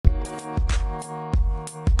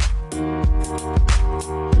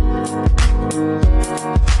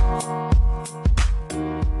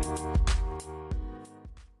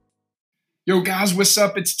Yo, guys, what's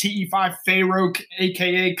up? It's TE5 Farouk,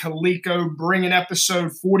 aka Kaliko, bringing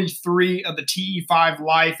episode 43 of the TE5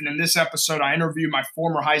 Life. And in this episode, I interview my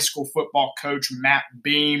former high school football coach, Matt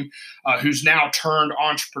Beam, who's now turned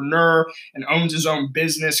entrepreneur and owns his own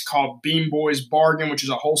business called Beam Boys Bargain, which is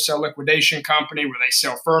a wholesale liquidation company where they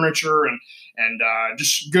sell furniture and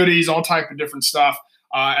just goodies, all type of different stuff.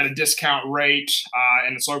 At a discount rate,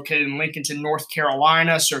 and it's located in Lincolnton, North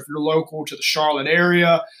Carolina. So if you're local to the Charlotte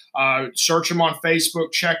area, search him on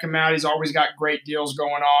Facebook, check him out. He's always got great deals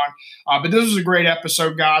going on. But this was a great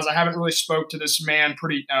episode, guys. I haven't really spoke to this man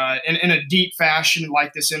pretty in a deep fashion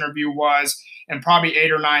like this interview was in probably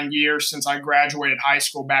 8 or 9 years since I graduated high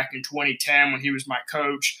school back in 2010 when he was my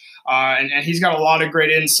coach. And he's got a lot of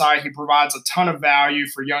great insight. He provides a ton of value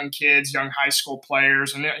for young kids, young high school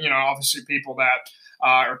players, and obviously people that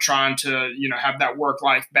are trying to, have that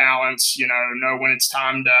work-life balance, know when it's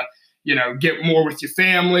time to, get more with your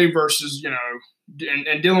family versus,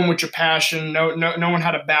 and dealing with your passion, knowing how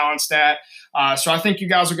to balance that. So I think you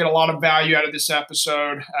guys will get a lot of value out of this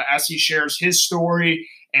episode as he shares his story,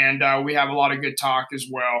 and we have a lot of good talk as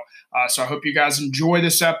well. So I hope you guys enjoy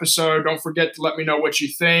this episode. Don't forget to let me know what you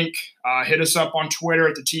think. Hit us up on Twitter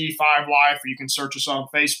at the TE5 Life, or you can search us on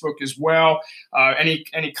Facebook as well. Any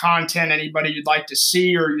content, anybody you'd like to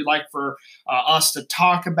see or you'd like for us to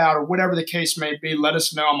talk about, or whatever the case may be, let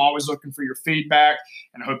us know. I'm always looking for your feedback,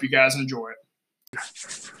 and I hope you guys enjoy it.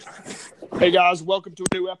 Hey guys, welcome to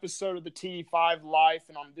a new episode of the TE5 Life,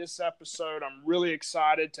 and on this episode, I'm really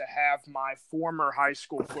excited to have my former high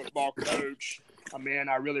school football coach, a man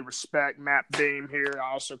I really respect, Matt Beam here.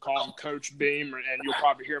 I also call him Coach Beam, and you'll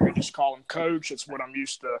probably hear me just call him Coach. It's what I'm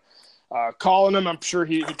used to calling him. I'm sure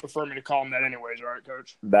he'd prefer me to call him that anyways, right,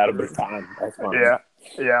 Coach? That'll be fine. That's fine. Yeah.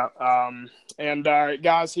 And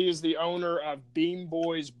guys, he is the owner of Beam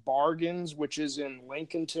Boys Bargains, which is in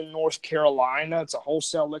Lincolnton, North Carolina. It's a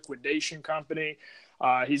wholesale liquidation company.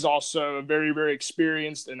 He's also very, very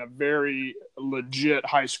experienced and a very legit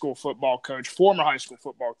high school football coach, former high school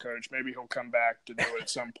football coach. Maybe he'll come back to do it at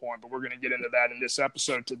some point, but we're going to get into that in this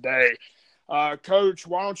episode today. Coach,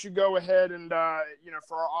 why don't you go ahead and,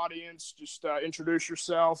 for our audience, just introduce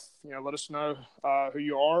yourself, let us know who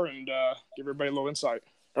you are and give everybody a little insight.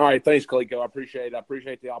 All right. Thanks, Kaliko. I appreciate it. I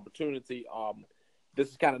appreciate the opportunity. This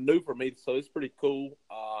is kind of new for me, so it's pretty cool.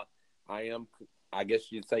 I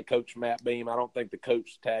guess you'd say Coach Matt Beam. I don't think the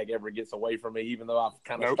coach tag ever gets away from me, even though I've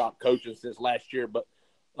kind of stopped coaching since last year. But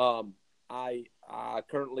I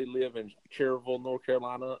currently live in Cherville, North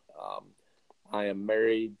Carolina. I am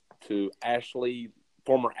married to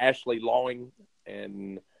former Ashley Lawing,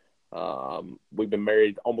 and we've been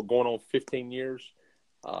married going on 15 years.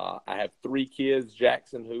 I have 3 kids,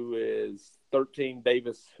 Jackson, who is 13,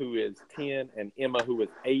 Davis, who is 10, and Emma, who is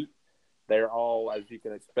 8. They're all, as you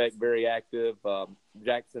can expect, very active.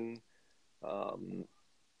 Jackson,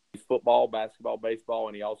 he's football, basketball, baseball,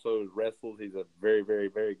 and he also wrestles. He's a very, very,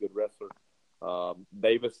 very good wrestler.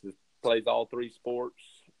 Davis plays all 3 sports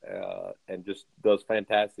and just does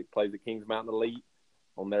fantastic. Plays at Kings Mountain Elite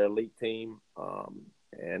on their elite team,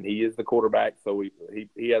 and he is the quarterback, so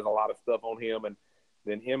he has a lot of stuff on him. And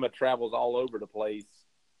then Emma travels all over the place,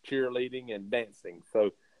 cheerleading and dancing.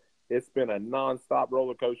 So it's been a nonstop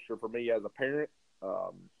roller coaster for me as a parent,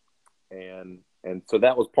 and so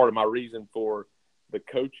that was part of my reason for the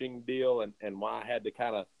coaching deal, and why I had to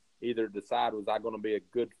kind of either decide, was I going to be a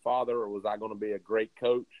good father or was I going to be a great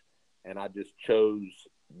coach? And I just chose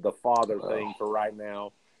the father thing for right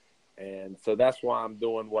now, and so that's why I'm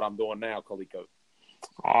doing what I'm doing now, Kaliko.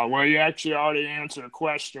 Well, you actually already answered a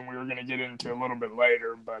question we were going to get into a little bit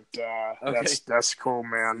later, but okay. That's cool,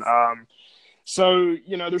 man. So,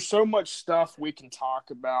 there's so much stuff we can talk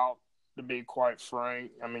about, to be quite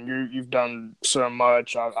frank. I mean, you've done so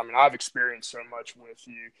much. I've experienced so much with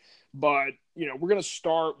you. But, we're going to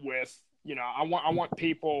start with, I want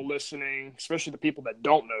people listening, especially the people that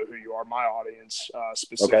don't know who you are, my audience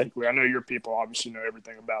specifically. Okay. I know your people obviously know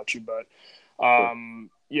everything about you, but,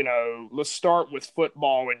 let's start with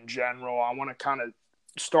football in general. I want to kind of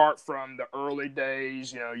start from the early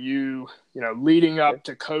days, leading up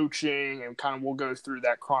to coaching, and kind of we'll go through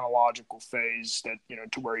that chronological phase that,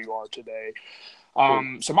 to where you are today.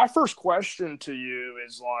 So my first question to you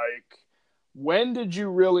is when did you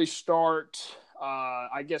really start,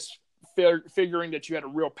 figuring that you had a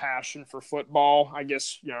real passion for football,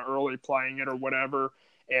 early playing it or whatever?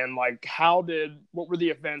 And what were the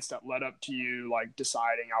events that led up to you,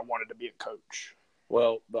 deciding I wanted to be a coach?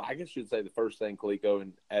 Well, I guess you'd say the first thing, Kaliko,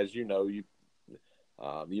 and as you know,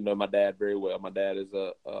 my dad very well. My dad is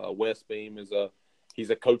Wes Beam he's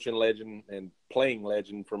a coaching legend and playing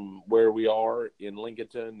legend from where we are in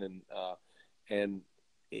Lincolnton, and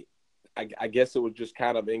I guess it was just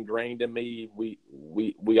kind of ingrained in me.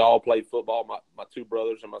 We all played football, my two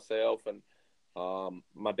brothers and myself, and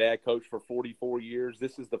my dad coached for 44 years.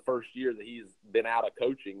 This is the first year that he's been out of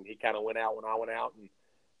coaching. He kind of went out when I went out,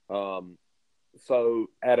 and so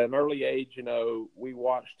at an early age, we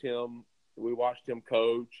watched him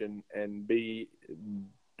coach and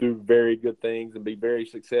do very good things and be very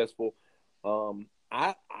successful.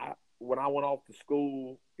 I when I went off to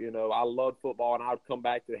school, I loved football, and I'd come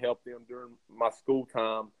back to help them during my school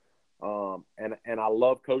time. And I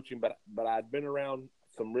love coaching, but I'd been around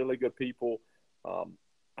some really good people.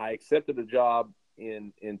 I accepted a job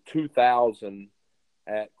in 2000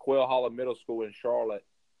 at Quail Hollow Middle School in Charlotte,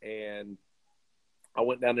 and I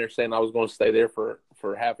went down there saying I was going to stay there for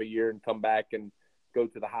half a year and come back and go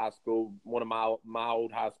to the high school, one of my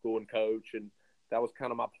old high school, and coach. And that was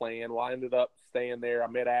kind of my plan. Well, I ended up staying there. I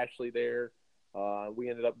met Ashley there. We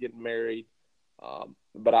ended up getting married.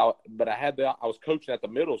 But I was coaching at the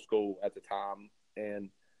middle school at the time, and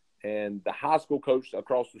the high school coach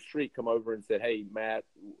across the street come over and said, "Hey, Matt,"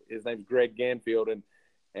 his name's Greg Ganfield,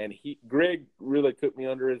 and Greg really took me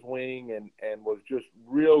under his wing and was just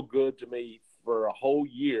real good to me for a whole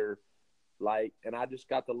year. And I just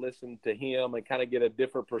got to listen to him and kind of get a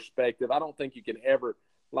different perspective. I don't think you can ever,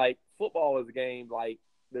 football is a game,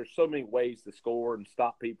 there's so many ways to score and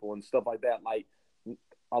stop people and stuff like that.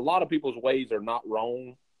 A lot of people's ways are not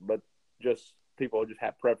wrong, but just people just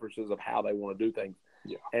have preferences of how they want to do things.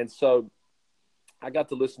 Yeah. And so I got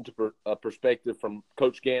to listen to a perspective from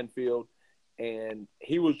Coach Ganfield, and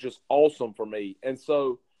he was just awesome for me. And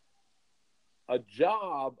so a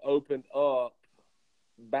job opened up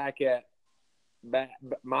back at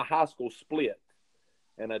my high school split,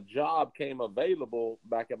 and a job came available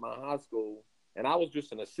back at my high school, and I was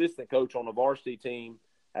just an assistant coach on the varsity team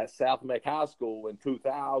at South Meck High School in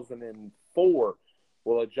 2004.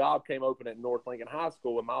 Well, a job came open at North Lincoln High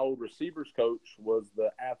School, and my old receivers coach was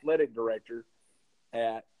the athletic director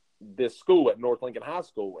at this school at North Lincoln High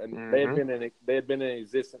School, and Mm-hmm. they had been in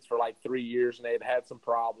existence for 3 years, and they had some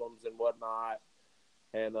problems and whatnot.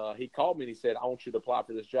 And he called me and he said, "I want you to apply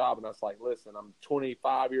for this job." And I was like, "Listen, I'm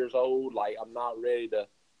 25 years old. I'm not ready to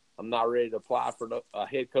apply for a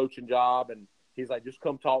head coaching job." And he's like, "Just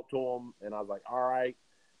come talk to him." And I was like, "All right."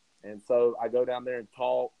 And so I go down there and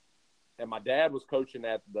talk. And my dad was coaching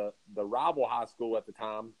at the rival high school at the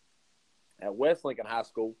time, at West Lincoln High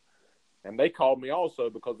School. And they called me also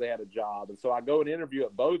because they had a job. And so I go and interview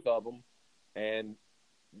at both of them. And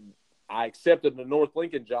I accepted the North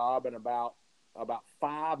Lincoln job, and about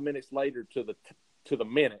 5 minutes later to the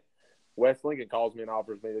minute, West Lincoln calls me and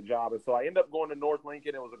offers me the job. And so I end up going to North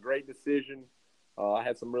Lincoln. It was a great decision. I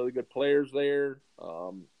had some really good players there.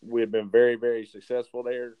 We had been very, very successful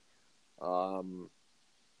there.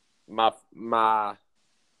 My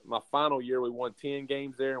final year, we won 10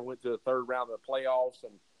 games there and went to the third round of the playoffs.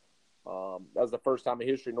 And that was the first time in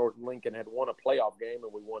history North Lincoln had won a playoff game,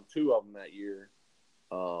 and we won 2 of them that year.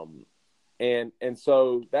 And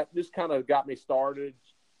so that just kind of got me started.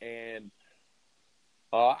 And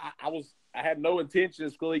I had no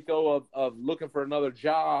intentions, Coleco, of looking for another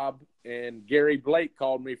job. And Gary Blake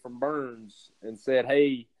called me from Burns and said,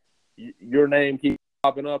 "Hey, your name keeps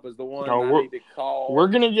popping up as the one I need to call." We're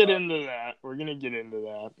gonna get into that.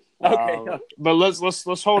 Okay. But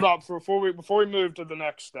let's hold up before we move to the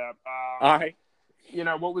next step. All right.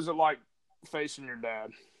 What was it like facing your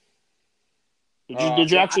dad? Did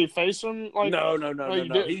you actually face him? No.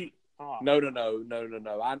 Did?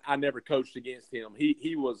 No. I never coached against him.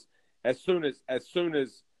 He was as soon as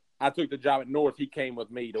I took the job at North, he came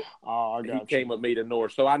with me to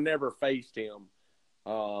North. So I never faced him.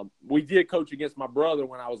 We did coach against my brother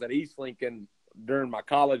when I was at East Lincoln during my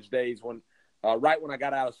college days. Right when I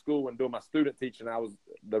got out of school and doing my student teaching, I was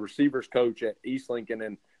the receivers coach at East Lincoln,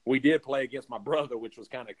 and we did play against my brother, which was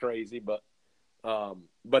kind of crazy. But no,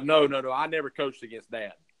 I never coached against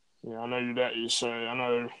Dad. Yeah, I know your dad. I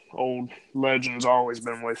know old legend's always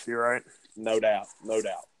been with you, right? No doubt.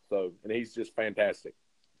 So, and he's just fantastic.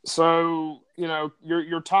 So,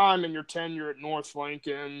 your time and your tenure at North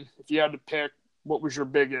Lincoln, if you had to pick, what was your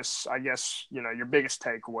biggest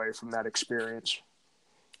takeaway from that experience?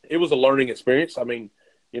 It was a learning experience. I mean,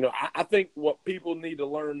 I think what people need to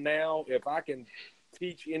learn now, if I can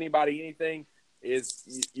teach anybody anything,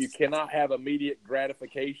 is you cannot have immediate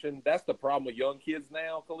gratification. That's the problem with young kids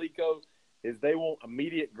now, Coleco, is they want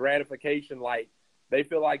immediate gratification. Like, they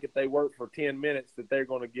feel like if they work for 10 minutes that they're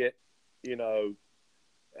going to get,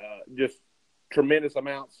 just tremendous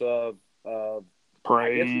amounts of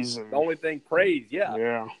praise. The only thing, praise, yeah.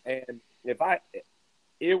 Yeah. And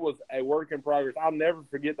it was a work in progress. I'll never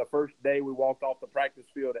forget the first day we walked off the practice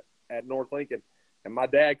field at North Lincoln, and my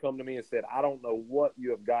dad come to me and said, "I don't know what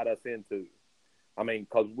you have got us into." I mean,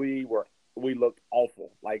 because we looked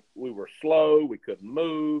awful. Like, we were slow, we couldn't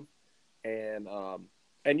move, and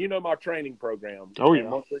you know my training program. Oh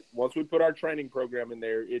yeah. Once we put our training program in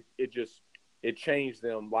there, it changed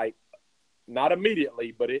them, like, not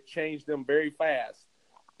immediately, but it changed them very fast,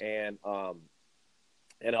 and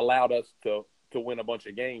allowed us to win a bunch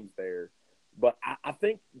of games there. But I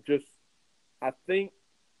think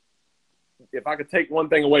if I could take one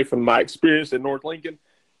thing away from my experience in North Lincoln,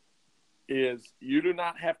 is you do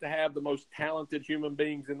not have to have the most talented human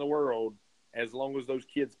beings in the world. As long as those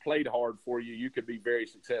kids played hard for you, you could be very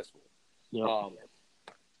successful. Yep.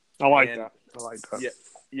 I like that.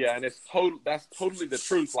 Yeah, and that's totally the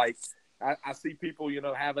truth. Like, I see people,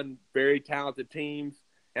 having very talented teams,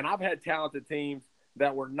 and I've had talented teams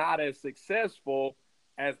that were not as successful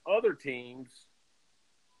as other teams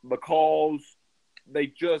because they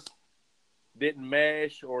just didn't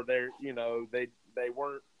mesh, or they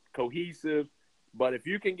weren't cohesive. But if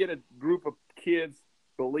you can get a group of kids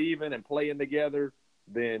believing and playing together,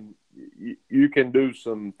 then you can do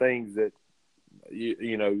some things that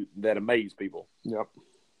that amaze people. Yep.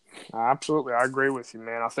 Absolutely. I agree with you,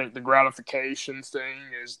 man. I think the gratification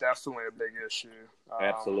thing is definitely a big issue.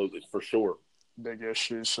 Absolutely, for sure. Big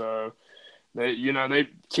issue. So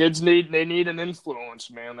kids need an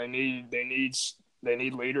influence, man. They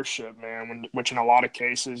need leadership, man. Which in a lot of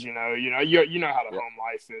cases, you know how the home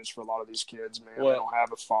life is for a lot of these kids, man. Well, they don't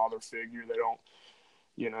have a father figure. They don't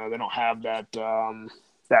have that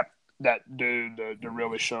dude to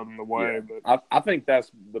really show them the way. Yeah. But I think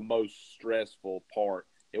that's the most stressful part.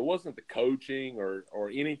 It wasn't the coaching or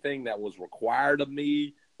anything that was required of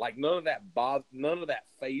me. Like, none of that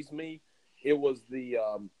fazed me. It was the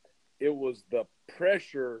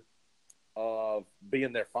pressure of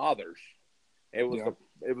being their fathers. It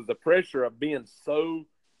was the pressure of being so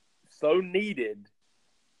needed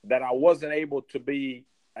that I wasn't able to be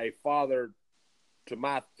a father to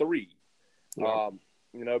my three. Yeah.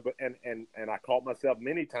 But I caught myself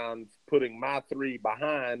many times putting my three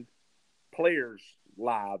behind players'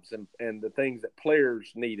 lives and the things that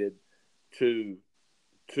players needed to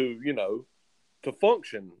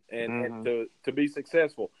function and to be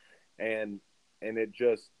successful. And it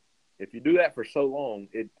just, if you do that for so long,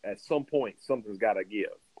 at some point something's got to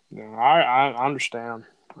give. Yeah, I understand.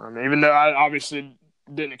 I mean, even though I obviously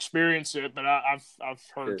didn't experience it, but I've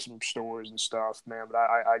heard some stories and stuff, man. But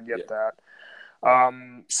I get that.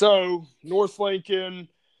 So North Lincoln,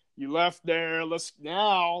 you left there. Let's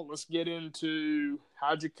get into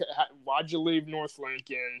why'd you leave North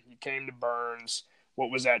Lincoln? You came to Burns. What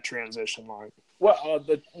was that transition like? Well,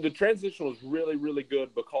 the transition was really, really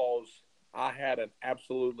good because I had an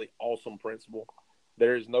absolutely awesome principal.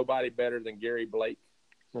 There is nobody better than Gary Blake.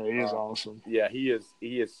 Yeah, he is awesome. Yeah, he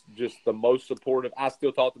is just the most supportive. I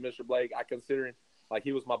still talk to Mr. Blake. I consider him, like,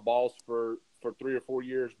 he was my boss for 3 or 4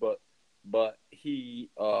 years, but he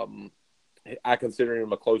I consider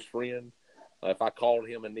him a close friend. If I called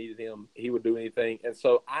him and needed him, he would do anything. And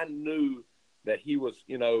so I knew that he was,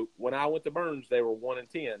 when I went to Burns, they were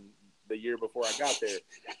 1-10 the year before I got there.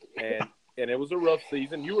 And it was a rough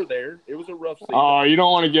season. You were there. It was a rough season. Oh, you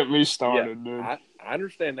don't want to get me started, dude. I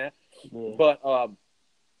understand that. Yeah.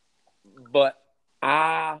 But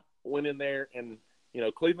I went in there, and,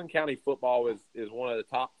 Cleveland County football is one of the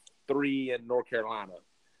top 3 in North Carolina.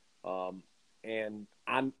 And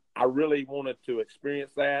I really wanted to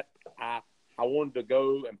experience that. I wanted to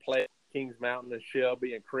go and play at Kings Mountain and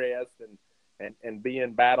Shelby and Crest and be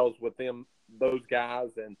in battles with those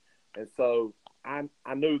guys. And so I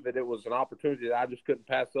knew that it was an opportunity that I just couldn't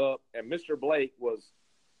pass up. And Mr. Blake was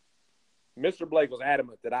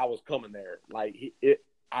adamant that I was coming there. Like,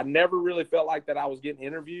 I never really felt like that I was getting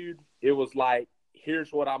interviewed. It was like,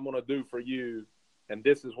 here's what I'm going to do for you, and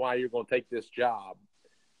this is why you're going to take this job.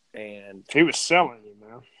 And he was selling you,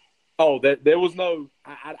 man. Oh, there was no –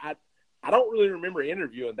 I don't really remember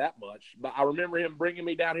interviewing that much, but I remember him bringing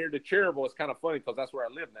me down here to Cherryville. It's kind of funny because that's where I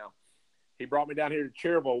live now. He brought me down here to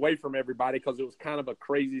Cherryville away from everybody because it was kind of a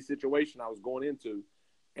crazy situation I was going into.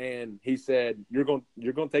 And he said, you're going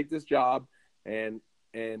to take this job, and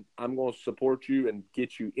I'm going to support you and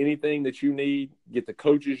get you anything that you need, get the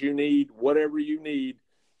coaches you need, whatever you need,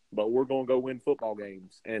 but we're going to go win football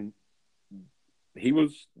games. And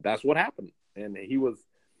that's what happened. And he was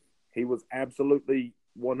absolutely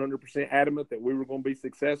 100% adamant that we were going to be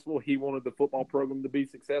successful. He wanted the football program to be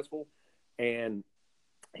successful, and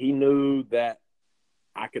he knew that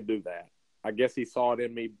I could do that. I guess he saw it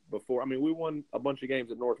in me before. I mean, we won a bunch of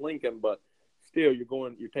games at North Lincoln, but still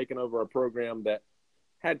you're taking over a program that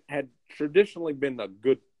had traditionally been a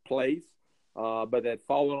good place, but had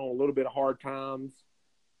fallen on a little bit of hard times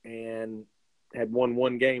and had won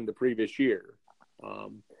one game the previous year.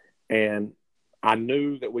 And I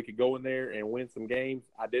knew that we could go in there and win some games.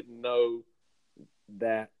 I didn't know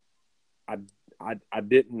that I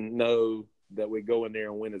didn't know that we'd go in there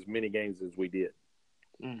and win as many games as we did.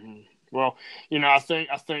 Mm-hmm. Well, I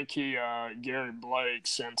think he Gary Blake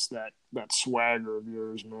sensed that swagger of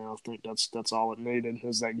yours, man. I think that's all it needed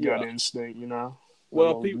is that gut instinct,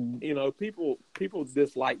 Well, people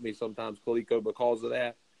dislike me sometimes, Kaliko, because of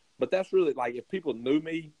that. But that's really like if people knew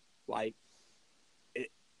me, like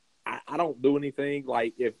I don't do anything.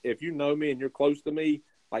 Like if you know me and you're close to me,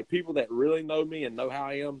 like people that really know me and know how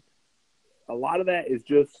I am, a lot of that is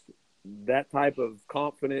just that type of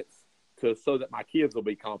confidence so that my kids will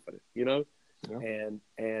be confident, Yeah.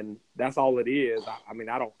 And that's all it is. I mean,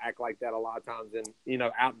 I don't act like that a lot of times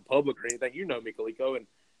out in public or anything. You know me, Kaliko,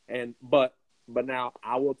 but now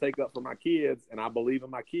I will take up for my kids, and I believe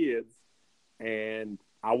in my kids, and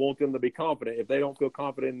I want them to be confident. If they don't feel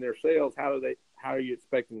confident in themselves, how are you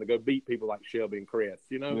expecting to go beat people like Shelby and Chris,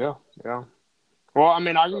 Yeah. Well, I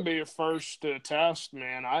mean, I can be the first to attest,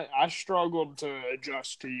 man. I struggled to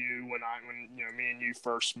adjust to you when me and you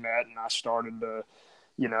first met, and I started to,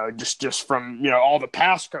 just from all the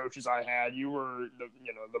past coaches I had, you were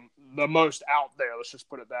the most out there. Let's just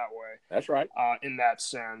put it that way. That's right. In that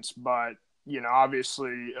sense, but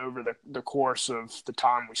obviously over the course of the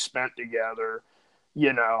time we spent together,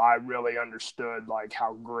 I really understood like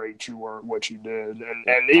how great you were, what you did,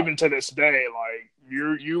 and even to this day, like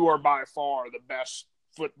you are by far the best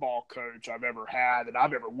football coach I've ever had and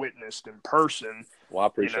I've ever witnessed in person. Well, I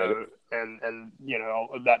appreciate it. And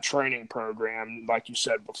that training program, like you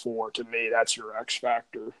said before, to me that's your X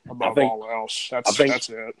factor above all else. That's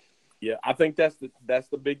it. Yeah, I think that's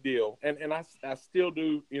the big deal, and I still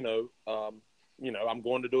do. I'm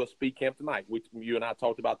going to do a speed camp tonight. You and I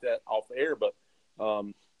talked about that off the air, but.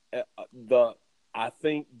 I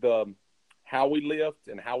think how we lift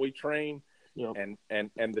and how we train and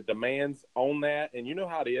the demands on that, and you know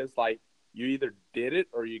how it is, like you either did it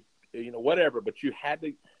or you whatever, but you had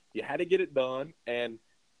to get it done, and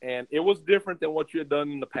it was different than what you had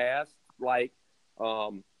done in the past. Like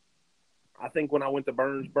I think when I went to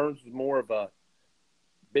Burns was more of a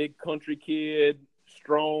big country kid,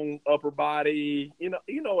 strong upper body, it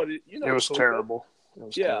was terrible. It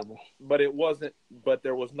was terrible. But it wasn't. But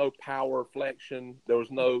there was no power flexion. There was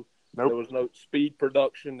no. Nope. There was no speed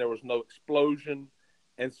production. There was no explosion.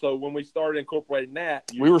 And so when we started incorporating that,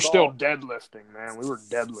 we were still deadlifting, man. We were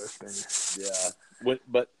deadlifting. Yeah.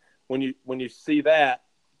 But when you see that,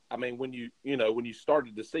 I mean, when you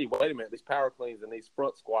started to see, wait a minute, these power cleans and these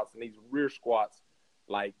front squats and these rear squats,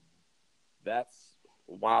 like that's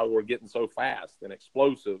why we're getting so fast and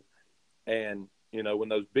explosive. And when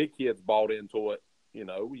those big kids bought into it.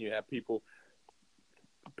 You have people,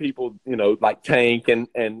 like Tank and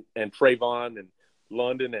Trayvon and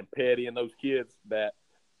London and Petty and those kids that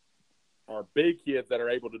are big kids that are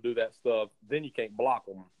able to do that stuff. Then you can't block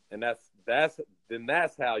them, and that's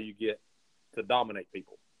how you get to dominate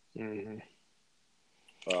people. Mm-hmm.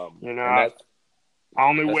 I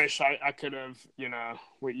only wish I could have.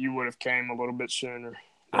 You would have came a little bit sooner.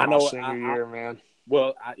 I know. Senior year, man.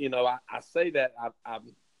 Well, I say that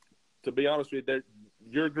to be honest with you,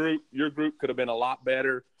 your group could have been a lot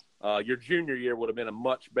better. Your junior year would have been a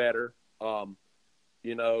much better. But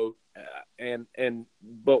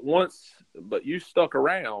you stuck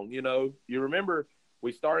around. You remember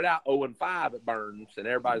we started out 0-5 at Burns, and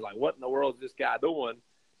everybody's like, "What in the world is this guy doing?"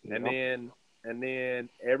 Yeah. And then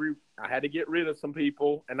I had to get rid of some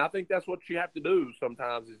people, and I think that's what you have to do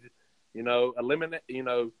sometimes is eliminate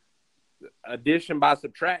addition by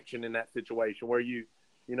subtraction in that situation where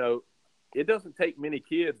it doesn't take many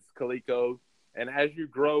kids, Kaliko, and as you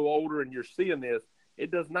grow older and you're seeing this, it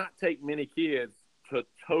does not take many kids to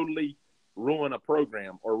totally ruin a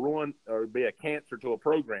program or be a cancer to a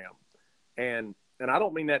program. And I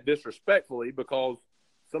don't mean that disrespectfully because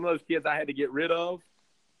some of those kids I had to get rid of,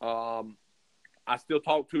 I still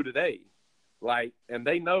talk to today. And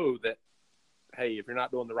they know that, hey, if you're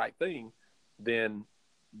not doing the right thing, then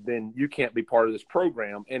you can't be part of this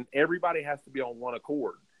program. And everybody has to be on one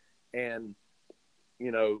accord. And,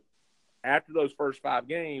 after those first 5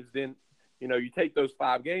 games, then, you take those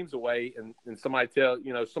 5 games away and somebody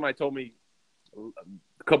told me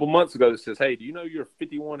a couple months ago that says, hey, do you know you're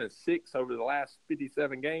 51-6 over the last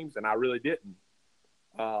 57 games? And I really didn't.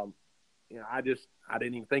 I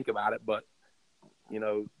didn't even think about it, but,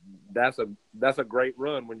 that's a great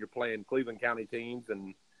run when you're playing Cleveland County teams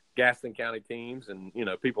and Gaston County teams and,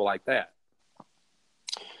 people like that.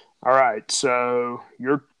 All right. So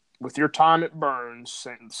with your time at Burns,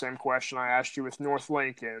 same question I asked you with North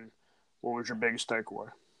Lincoln. What was your biggest takeaway?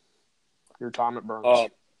 Your time at Burns.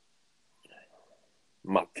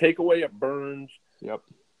 My takeaway at Burns Yep.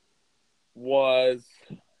 was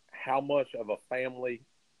how much of a family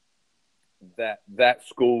that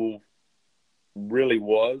school really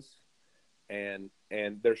was. And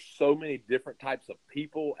there's so many different types of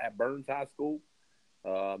people at Burns High School.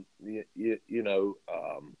 But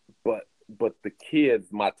the kids,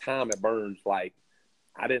 my time at Burns, like,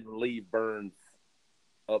 I didn't leave Burns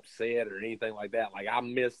upset or anything like that. Like, I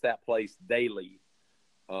miss that place daily.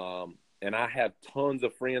 And I have tons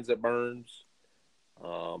of friends at Burns.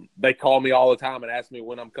 They call me all the time and ask me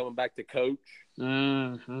when I'm coming back to coach.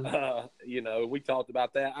 Mm-hmm. We talked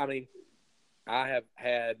about that. I mean, I have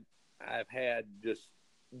had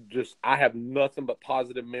I have nothing but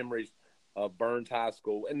positive memories of Burns High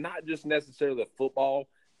School, and not just necessarily the football.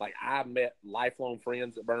 Like, I've met lifelong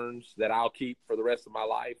friends at Burns that I'll keep for the rest of my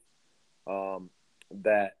life.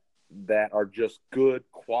 That are just good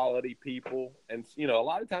quality people. And, a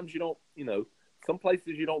lot of times you don't, some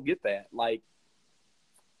places you don't get that. Like,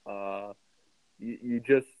 you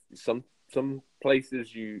just, some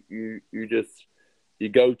places you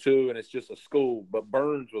go to and it's just a school, but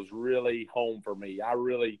Burns was really home for me. I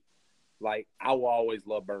will always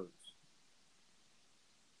love Burns.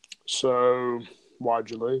 So why'd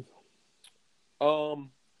you leave?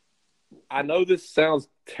 I know this sounds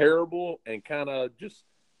terrible and kind of just,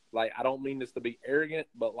 like, I don't mean this to be arrogant,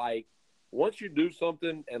 but, like, once you do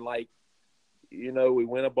something and, like, we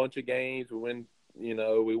win a bunch of games, we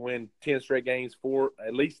win 10 straight games,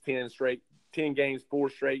 at least 10 games, 4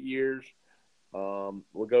 straight years.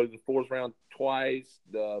 We'll go to the fourth round twice,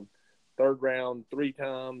 the third round 3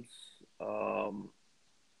 times.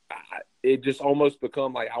 It just almost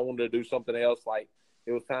become like I wanted to do something else. Like,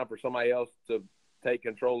 it was time for somebody else to take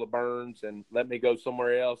control of Burns and let me go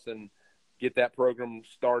somewhere else and get that program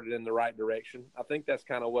started in the right direction. I think that's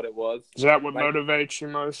kind of what it was. Is that what motivates you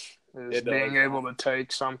most? Is being does. able to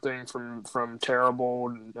take something from terrible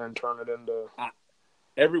and turn it into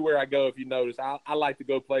everywhere I go, if you notice, I like to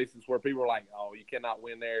go places where people are like, "Oh, you cannot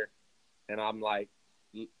win there," and I'm like,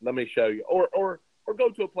 "Let me show you," or go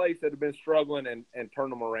to a place that have been struggling and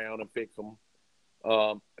turn them around and fix them.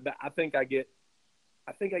 I think I get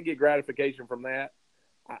gratification from that.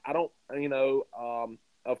 I don't,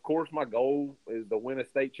 of course, my goal is to win a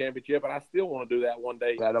state championship, and I still want to do that one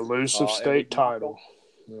day. That elusive state title.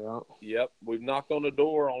 Yeah. Yep, we've knocked on the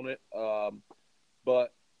door on it,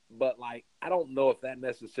 but like, I don't know if that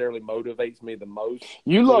necessarily motivates me the most.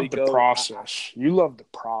 You love the process. You love the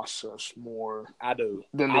process more. I do.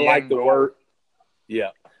 Than I like the work.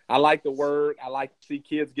 Yeah, I like the work. I like to see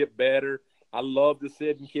kids get better. I love to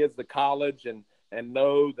send kids to college and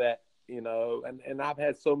know that, and I've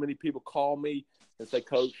had so many people call me and say,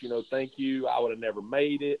 "Coach, thank you. I would have never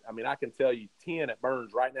made it." I mean, I can tell you 10 at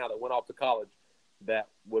Burns right now that went off to college that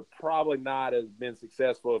would probably not have been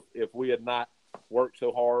successful if we had not worked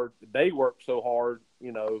so hard. They worked so hard,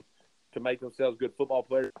 to make themselves good football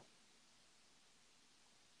players.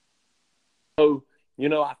 So,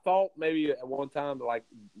 I thought maybe at one time, like,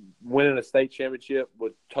 winning a state championship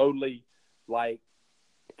would totally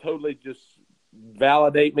just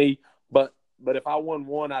validate me. But if I won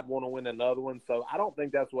one, I'd want to win another one. So I don't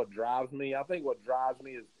think that's what drives me. I think what drives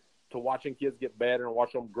me is to watching kids get better and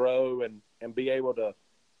watch them grow and be able to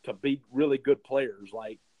be really good players.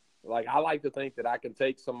 Like, I like to think that I can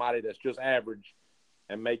take somebody that's just average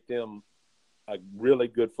and make them a really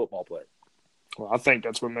good football player. Well, I think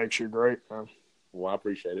that's what makes you great, man. Well, I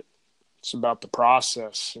appreciate it. It's about the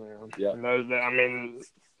process, man. Yeah.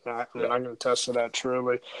 I can attest to that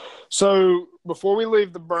truly. So before we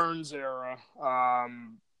leave the Burns era, I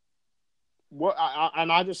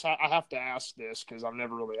have to ask this because I've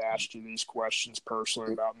never really asked you these questions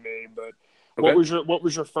personally about me. But okay. What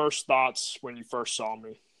was your first thoughts when you first saw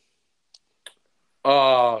me?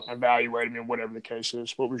 Evaluated me, whatever the case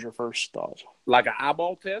is. What was your first thought? Like an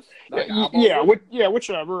eyeball test?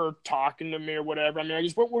 Whichever, or talking to me or whatever. I mean, I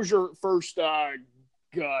guess what was your first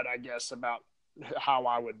gut, I guess, about how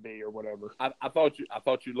I would be or whatever? I thought you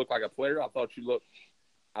looked like a player. I thought you looked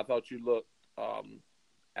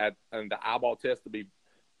at the eyeball test to be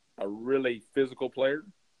a really physical player.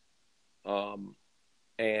 And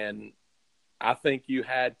I think you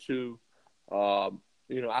had to I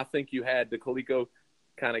think you had to, Coleco,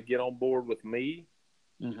 kind of get on board with me.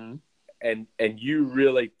 Mm-hmm. And you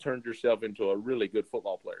really turned yourself into a really good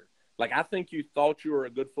football player. Like, I think you thought you were a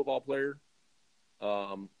good football player,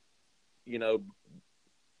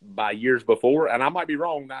 by years before, and I might be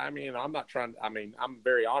wrong. I mean, I'm not trying. I mean, I'm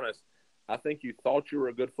very honest. I think you thought you were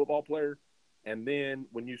a good football player, and then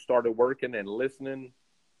when you started working and listening,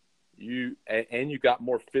 you got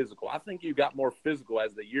more physical. I think you got more physical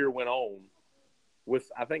as the year went on,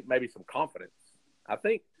 with I think maybe some confidence. I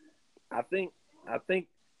think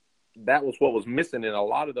that was what was missing in a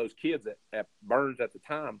lot of those kids at Burns at the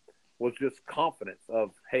time, was just confidence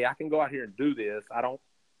of, hey, I can go out here and do this. I don't,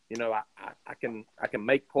 I can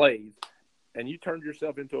make plays, and you turned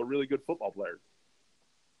yourself into a really good football player.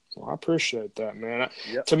 Well, I appreciate that, man.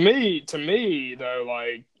 Yep. To me though,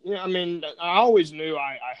 like, I mean, I always knew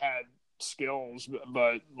I had skills,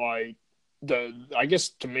 but like I guess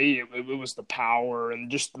to me it was the power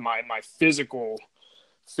and just my physical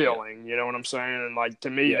feeling, you know what I'm saying? And like, to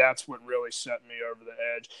me, that's what really set me over the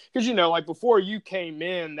edge. Because, like before you came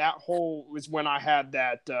in, that whole was when I had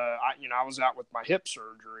that, I was out with my hip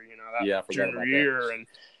surgery, that junior year. And,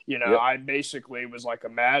 I basically was like a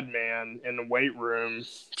madman in the weight room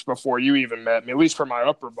before you even met me, at least for my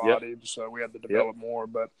upper body. Yep. So we had to develop more.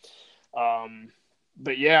 But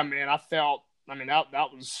yeah, man, I felt,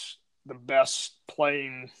 that was the best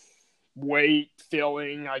playing weight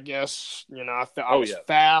feeling, I guess. I was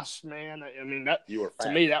fast, man. I mean, that you were fast.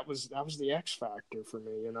 To me, that was the X factor for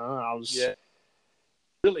me. I was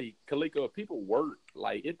really, Kaliko. If people work,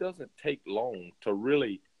 like, it doesn't take long to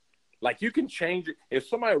really, like, you can change it.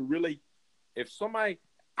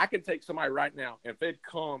 I can take somebody right now, and if they'd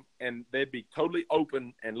come and they'd be totally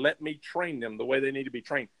open and let me train them the way they need to be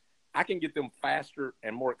trained, I can get them faster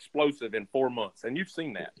and more explosive in 4 months. And you've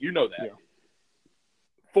seen that, that. Yeah.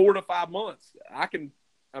 4 to 5 months,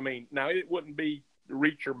 now it wouldn't be to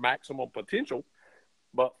reach your maximum potential,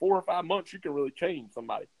 but 4 or 5 months, you can really change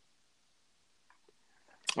somebody.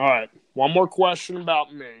 All right. One more question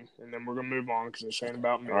about me, and then we're going to move on because it's ain't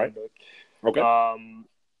about me. All right. But, okay.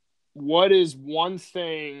 What is one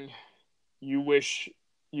thing you wish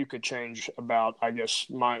you could change about, I guess,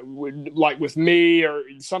 like with me, or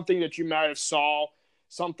something that you might have saw,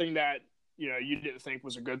 something that, you didn't think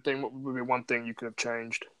was a good thing? What would be one thing you could have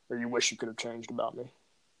changed, or you wish you could have changed about me?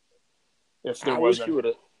 If there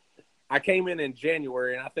wasn't. I came in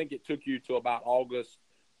January, and I think it took you to about August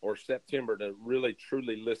or September to really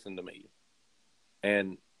truly listen to me.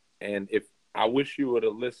 And if I wish you would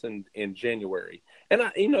have listened in January. And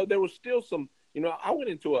there was still some, I went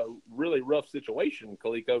into a really rough situation,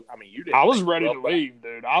 Kaliko. You didn't. I was ready to leave,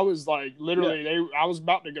 dude. I was like, literally, I was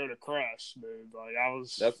about to go to Crest, dude. Like, I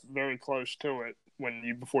was very close to it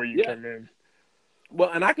before you came in. Well,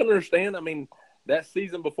 and I can understand. That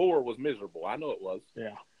season before was miserable. I know it was.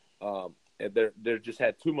 Yeah. And there just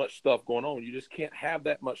had too much stuff going on. You just can't have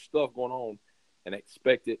that much stuff going on and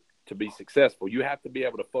expect it to be successful. You have to be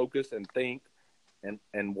able to focus and think and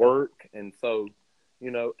work. And so,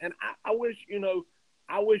 and I wish you'd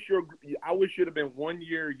have been 1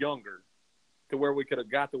 year younger, to where we could have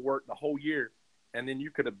got to work the whole year, and then you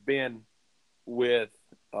could have been with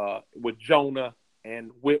Jonah and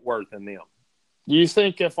Whitworth and them. Do you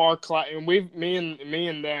think if our class, and me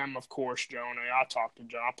and them, of course, Jonah, I talked to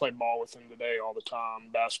John. I play ball with him today all the time,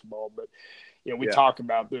 basketball, but we talk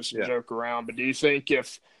about this and joke around. But do you think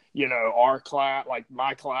if our class, like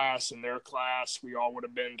my class and their class, we all would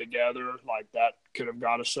have been together, like that could have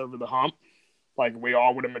got us over the hump? Like we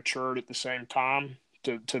all would have matured at the same time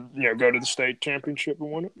to go to the state championship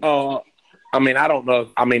and win it? I don't know.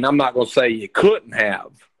 I'm not going to say you couldn't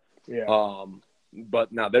have. Yeah.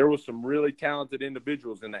 But now there was some really talented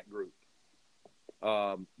individuals in that group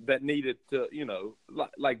that needed to,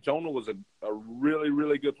 like Jonah was a really,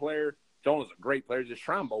 really good player. Jonah's a great player, just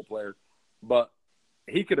Shrine Bowl player, but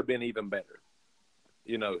he could have been even better.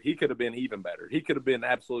 He could have been even better. He could have been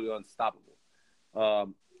absolutely unstoppable.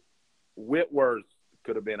 Whitworth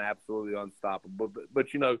could have been absolutely unstoppable.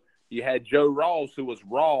 But you had Joe Rawls, who was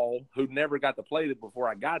raw, who never got to play it before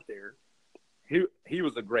I got there. He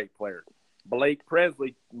was a great player. Blake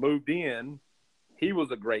Presley moved in. He was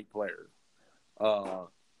a great player. There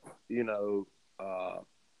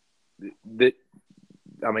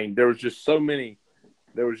was just so many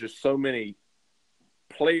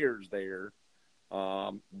players there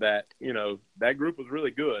that that group was really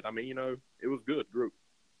good. It was a good group.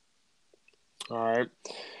 All right.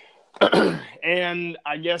 And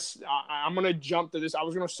I guess I'm going to jump to this. I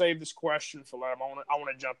was going to save this question for later. I want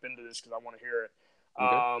to jump into this because I want to hear it.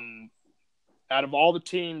 Okay. Out of all the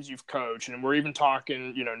teams you've coached, and we're even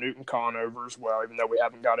talking, Newton Conover as well, even though we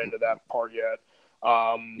haven't got into that part yet.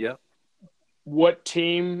 What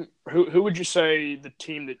team, who would you say the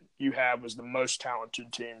team that you have was the most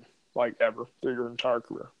talented team, like, ever through your entire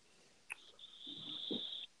career?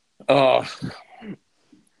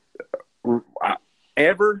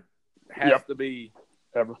 Ever has to be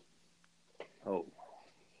ever. Oh,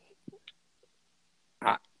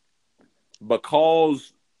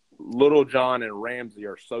 because Little John and Ramsey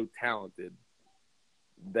are so talented,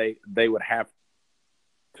 they would have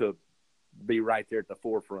to be right there at the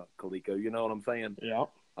forefront, Kaliko. You know what I'm saying? Yeah.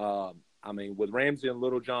 I mean, with Ramsey and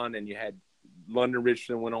Little John, and you had London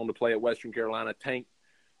Richardson went on to play at Western Carolina, Tank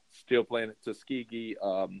still playing at Tuskegee.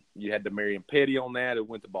 You had Demarion Petty on that, who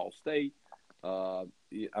went to Ball State. I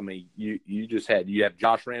mean, you have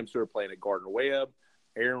Josh Ramsor playing at Gardner Webb.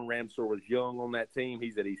 Aaron Ramsor was young on that team.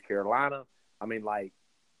 He's at East Carolina. I mean, like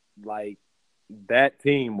that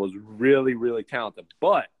team was really, really talented.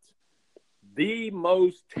 But the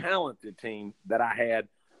most talented team that I had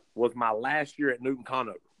was my last year at Newton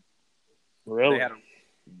Conover. Really?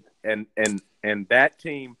 And that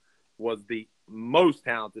team was the most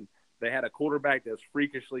talented. They had a quarterback that's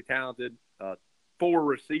freakishly talented, 4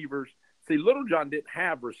 receivers. See, Little John didn't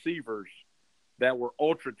have receivers that were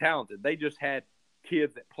ultra talented. They just had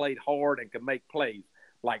kids that played hard and could make plays.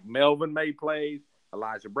 Like Melvin made plays,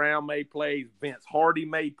 Elijah Brown made plays, Vince Hardy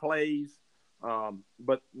made plays.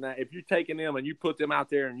 But now if you're taking them and you put them out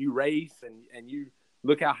there and you race and you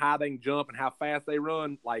look how high they can jump and how fast they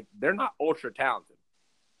run, like they're not ultra talented.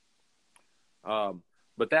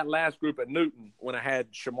 But that last group at Newton, when I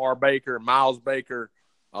had Shamar Baker, Miles Baker,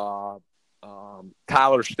 Tyler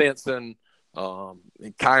Stinson,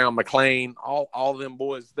 Kion McLean, all of them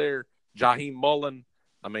boys there, Jaheim Mullen.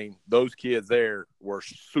 I mean, those kids there were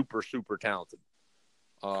super, super talented.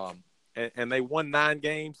 And they won 9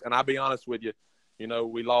 games. And I'll be honest with you, you know,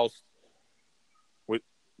 we lost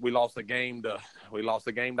a game to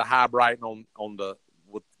High Brighton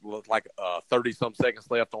with like 30-some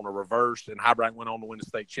seconds left on a reverse, and High Brighton went on to win the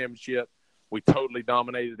state championship. We totally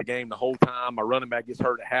dominated the game the whole time. My running back gets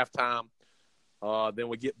hurt at halftime. Then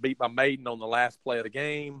we get beat by Maiden on the last play of the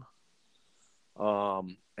game.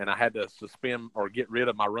 And I had to suspend or get rid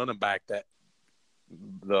of my running back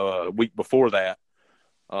the week before that.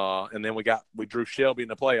 And then we drew Shelby in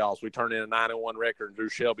the playoffs. We turned in a 9-1 record and drew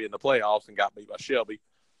Shelby in the playoffs and got beat by Shelby.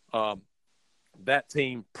 That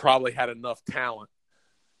team probably had enough talent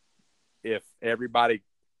if everybody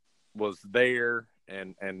was there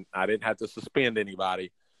and I didn't have to suspend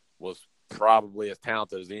anybody, was probably as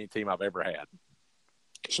talented as any team I've ever had.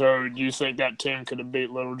 So do you think that team could have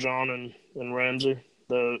beat Little John and Ramsey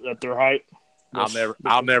at their height?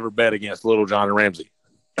 I'll never bet against Little John and Ramsey.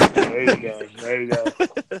 There you go.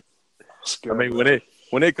 I mean,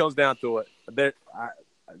 when it comes down to it,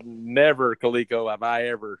 never, Kaliko, have I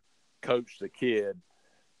ever coached a kid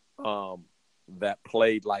that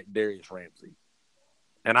played like Darius Ramsey.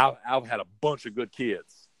 And I've had a bunch of good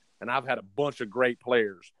kids, and I've had a bunch of great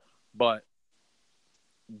players, but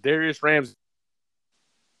Darius Ramsey,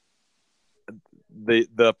 the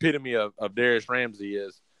epitome of Darius Ramsey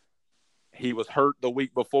is he was hurt the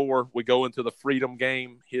week before. We go into the Freedom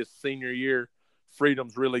game his senior year.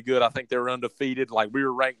 Freedom's really good. I think they were undefeated. Like we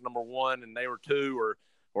were ranked number 1 and they were 2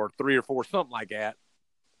 or 3 or 4, something like that.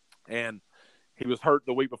 And he was hurt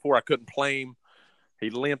the week before. I couldn't play him. He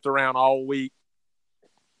limped around all week.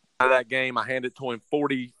 Out of that game, I handed it to him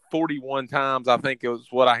 41 times. I think it was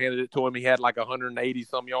what I handed it to him. He had like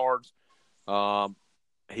 180-some yards.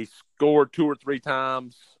 He scored 2 or 3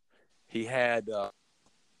 times. He had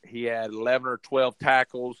 11 or 12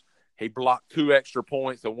 tackles. He blocked 2 extra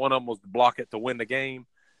points, and one of them was to block it to win the game.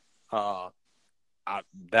 That's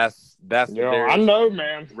I know,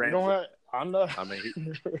 man. I know. I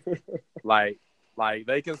mean, like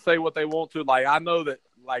they can say what they want to. Like I know that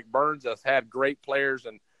like Burns has had great players,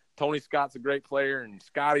 and Tony Scott's a great player, and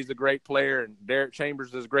Scotty's a great player, and Derek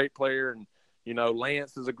Chambers is a great player, and you know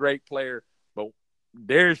Lance is a great player, but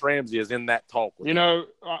Darius Ramsey is in that talk. You know,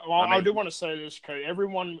 I do want to say this, Cody.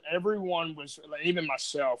 Everyone was, even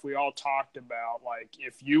myself, we all talked about, like,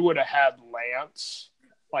 if you would have had Lance,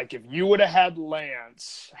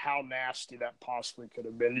 how nasty that possibly could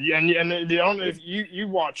have been. And the only, if you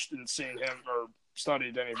watched and seen him or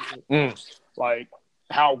studied anything, like,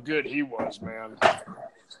 how good he was, man.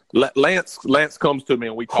 Lance comes to me,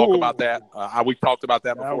 and we talk about that. We talked about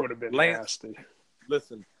that before. That would have been nasty.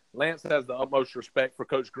 Listen, Lance has the utmost respect for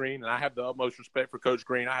Coach Green, and I have the utmost respect for Coach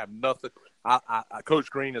Green. I have nothing.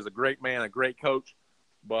 Coach Green is a great man, a great coach,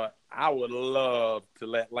 but I would love to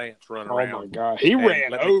let Lance run around. Oh my God, he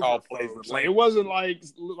ran over plays. Like, it wasn't like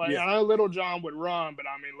I know Little John would run, but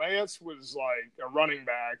I mean Lance was like a running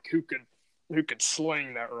back who could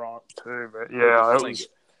sling that rock too. But yeah, it was.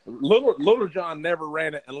 Little John never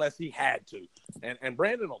ran it unless he had to, and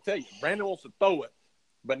Brandon will tell you. Brandon wants to throw it.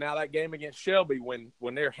 But now that game against Shelby, when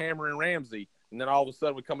they're hammering Ramsey, And then all of a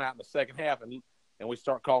sudden we come out in the second half and we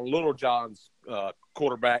start calling Little John's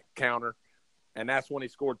quarterback counter, and that's when he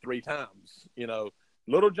scored 3 times. You know,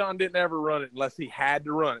 Little John didn't ever run it unless he had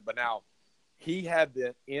to run it, but now he had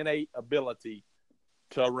the innate ability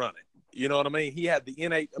to run it. You know what I mean? He had the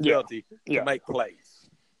innate ability to make plays.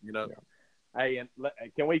 You know. Yeah. Hey, and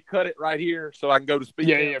can we cut it right here so I can go to speak?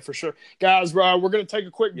 Yeah, for sure. Guys, we're going to take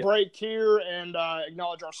a quick break here and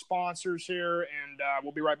acknowledge our sponsors here, and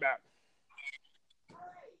we'll be right back.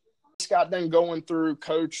 Just got done going through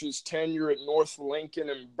Coach's tenure at North Lincoln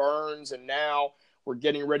and Burns, and now we're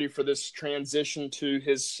getting ready for this transition to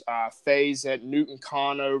his phase at Newton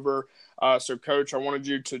Conover. So, Coach, I wanted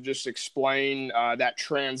you to just explain that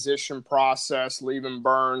transition process, leaving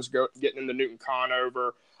Burns, getting into Newton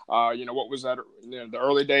Conover. What was that, the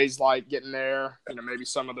early days like getting there, maybe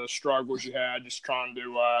some of the struggles you had just trying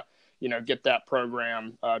to, get that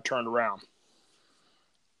program turned around.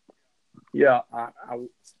 Yeah,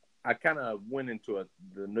 I kind of went into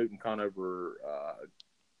the Newton Conover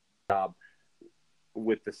job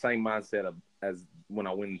with the same mindset as when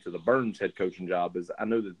I went into the Burns head coaching job. Is I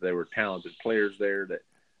knew that there were talented players there that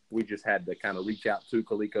we just had to kind of reach out to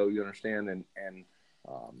Coleco, you understand, and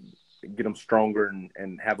get them stronger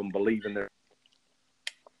and have them believe in their.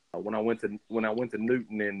 When I went to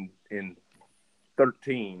Newton in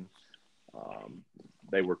 13,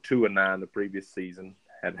 they were 2-9 the previous season.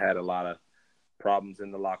 Had a lot of problems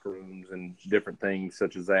in the locker rooms and different things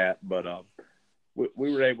such as that, but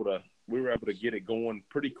we were able to get it going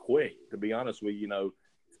pretty quick. To be honest with you,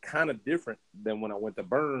 it's kind of different than when I went to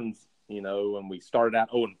Burns. And we started out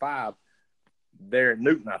 0-5 there at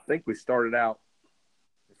Newton. I think we started out,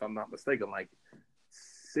 if I'm not mistaken, like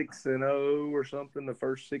 6-0 or something the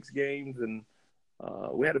first 6 games, and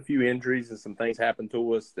we had a few injuries and some things happened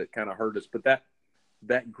to us that kind of hurt us. But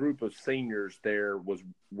that group of seniors there was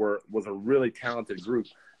a really talented group.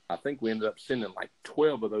 I think we ended up sending like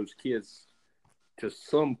 12 of those kids to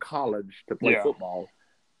some college to play football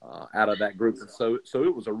out of that group. And so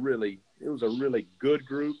it was a really good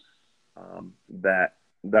group that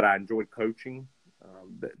I enjoyed coaching.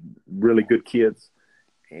 Really good kids.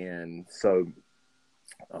 And so,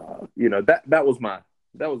 that was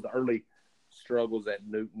the early struggles at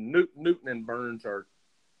Newton. Newton and Burns are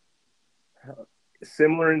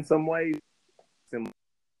similar in some ways.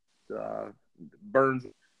 Burns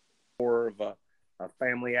more of a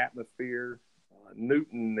family atmosphere.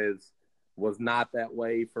 Newton was not that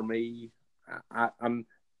way for me. I'm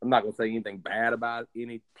not going to say anything bad about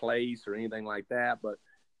any place or anything like that, but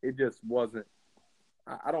it just wasn't.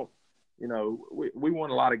 I don't. We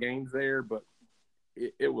won a lot of games there, but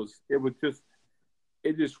it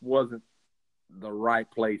just wasn't the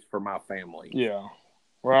right place for my family. Yeah.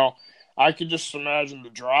 Well, I could just imagine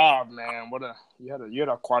the drive, man. You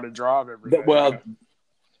had quite a drive every day. Well,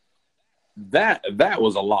 that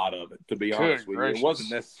was a lot of it, to be honest with you. It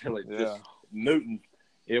wasn't necessarily just Newton.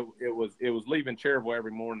 It was leaving Cherryville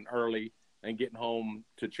every morning early and getting home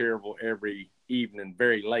to Cherryville every evening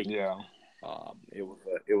very late. Yeah. It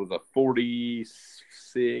was a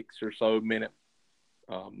 46 or so minute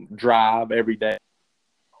drive every day,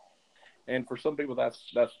 and for some people that's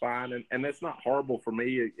fine, and it's not horrible for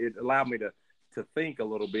me. It allowed me to think a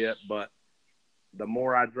little bit, but the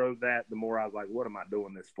more I drove that, the more I was like, what am I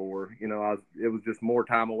doing this for? It was just more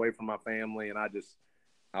time away from my family, and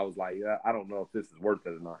I was like, I don't know if this is worth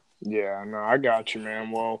it or not. Yeah, no, I got you,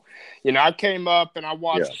 man. Well, I came up and I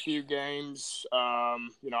watched a few games.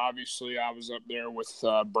 Obviously I was up there with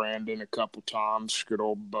Brandon a couple times, good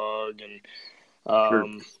old Bug.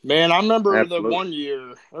 And, man, I remember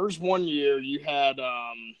Absolutely. There was one year you had,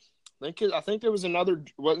 I think there was another,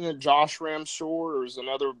 wasn't it Josh Ramsor? Or was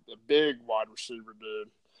another big wide receiver dude.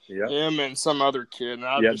 Yeah. Him and some other kid. And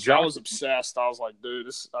I was obsessed. I was like, dude,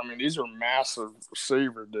 these are massive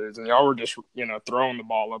receiver dudes. And y'all were just, throwing the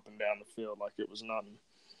ball up and down the field like it was nothing.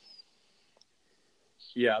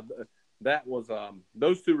 Yeah, that was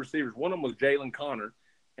those two receivers. One of them was Jalen Connor.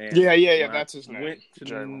 And yeah, that's his name. Went to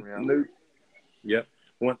Newton. Yep.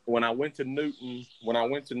 When I went to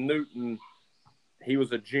Newton, he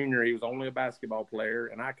was a junior. He was only a basketball player.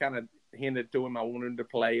 And I kind of hinted to him I wanted him to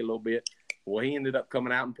play a little bit. Well, he ended up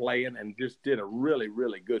coming out and playing and just did a really,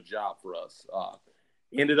 really good job for us.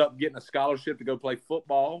 Ended up getting a scholarship to go play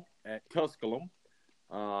football at Tusculum.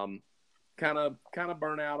 Kind of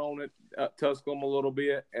burnt out on it at Tusculum a little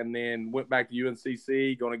bit, and then went back to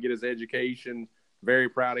UNCC, going to get his education. Very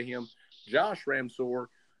proud of him. Josh Ramsor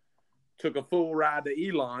took a full ride to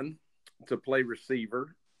Elon to play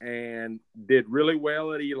receiver and did really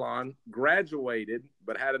well at Elon, graduated,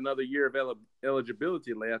 but had another year of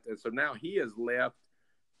eligibility left. And so now he has left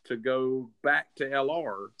to go back to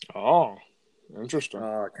LR. Oh, interesting.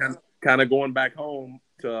 Kind of going back home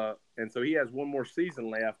and so he has one more season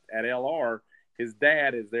left at LR. His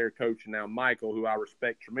dad is their coach now, Michael, who I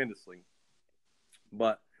respect tremendously.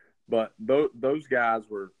 But those guys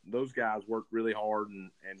worked really hard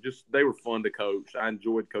and just they were fun to coach. I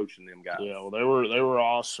enjoyed coaching them guys. Yeah, well, they were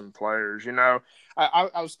awesome players. You know,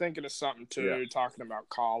 I was thinking of something too, talking about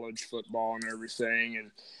college football and everything,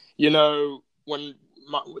 and you know, when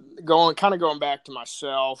going back to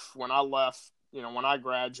myself when I left, you know, when I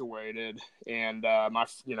graduated and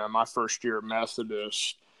my first year at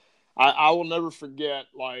Methodist, I will never forget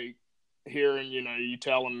like hearing, you know, you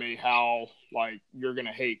telling me how like you're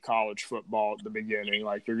gonna hate college football at the beginning,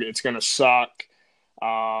 like it's gonna suck.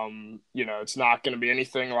 You know, it's not gonna be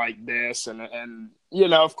anything like this, and you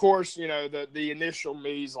know, of course, you know, the initial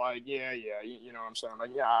me's like, yeah, you know what I'm saying?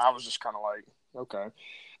 Like, yeah, I was just kind of like, okay,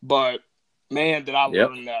 but man, did I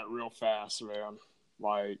learn that real fast, man.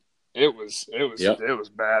 Like it was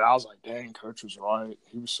bad. I was like, dang, coach was right.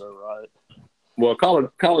 He was so right. Well,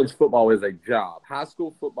 college football is a job. High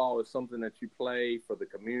school football is something that you play for the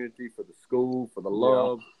community, for the school, for the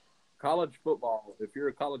love. Yeah. College football, if you're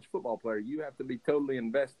a college football player, you have to be totally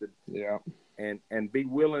invested. Yeah. And be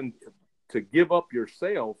willing to give up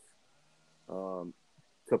yourself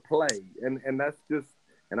to play. And that's just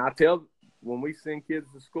 – and I tell – when we send kids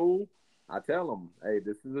to school, I tell them, hey,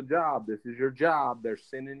 this is a job. This is your job. They're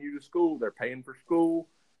sending you to school. They're paying for school.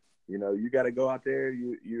 You know, you got to go out there.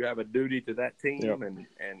 You have a duty to that team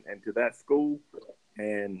and to that school,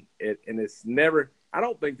 and it's never. I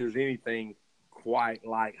don't think there's anything quite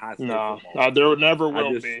like high school football. No, there never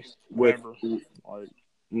will be. Never.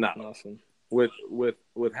 Nothing. With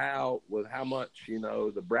how much, you know,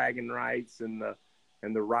 the bragging rights and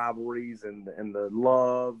the rivalries and the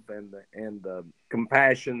love and the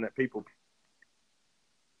compassion that people.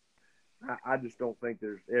 I just don't think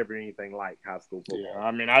there's ever anything like high school football. Yeah,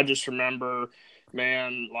 I mean, I just remember,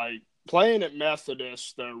 man, like playing at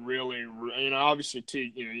Methodist. Really, you know, obviously,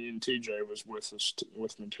 and TJ was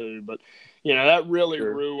with me too, but you know, that really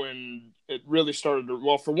ruined. It really started to.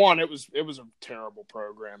 Well, for one, it was a terrible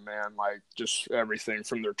program, man. Like just everything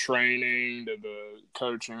from their training to the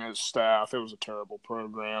coaching and staff. It was a terrible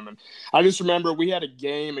program, and I just remember we had a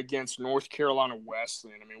game against North Carolina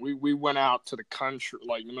Wesleyan. I mean, we went out to the country,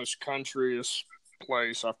 like the most countryest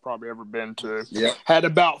place I've probably ever been to. Yep. Had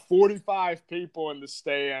about 45 people in the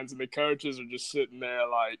stands, and the coaches are just sitting there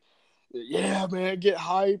like, yeah, man, get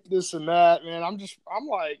hype, this and that, man. I'm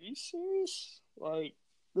like, you serious? Like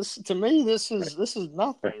this to me, this is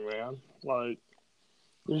nothing, man. Like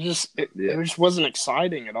it just wasn't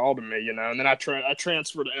exciting at all to me, you know. And then I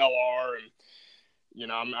transferred to LR, and you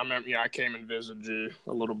know, I came and visited you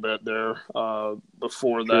a little bit there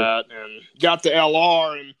before that, and got to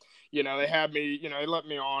LR, and you know, they had me, you know, they let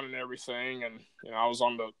me on and everything, and you know, I was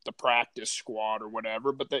on the practice squad or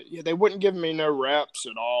whatever, but they wouldn't give me no reps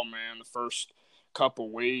at all, man. The first couple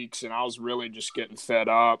weeks, and I was really just getting fed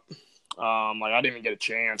up. Like I didn't even get a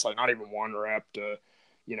chance, like not even one rep to,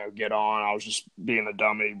 you know, get on. I was just being a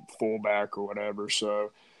dummy fullback or whatever.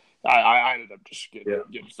 So I ended up just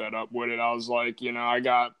getting fed up with it. I was like, you know, I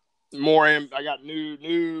got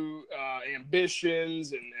new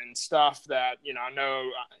ambitions and stuff that, you know, I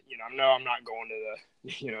know I'm not going to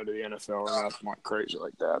the NFL or nothing like crazy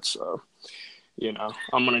like that. So, you know,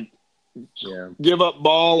 I'm going to give up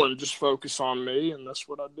ball and just focus on me. And that's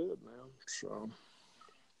what I did, man. So.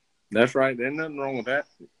 That's right. There's nothing wrong with that.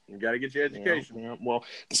 You got to get your education. Yeah. Well,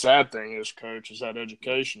 the sad thing is, Coach, is that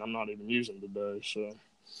education I'm not even using today. So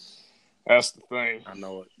that's the thing. I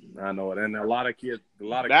know it. And a lot of kids.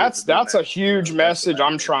 That's a huge message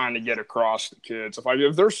I'm trying to get across to kids.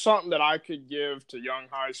 If there's something that I could give to young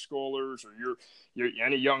high schoolers or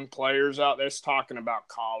any young players out there that's talking about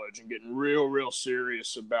college and getting real, real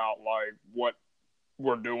serious about like what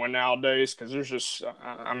we're doing nowadays, because there's just,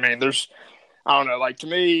 I don't know, like to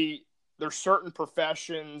me, there's certain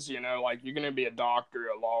professions, you know, like you're going to be a doctor,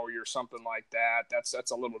 a lawyer, something like that.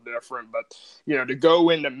 That's a little different. But, you know, to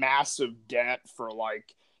go into massive debt for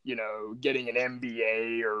like, you know, getting an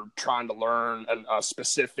MBA or trying to learn a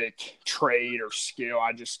specific trade or skill,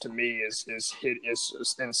 to me is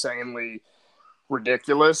insanely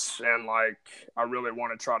ridiculous. And like, I really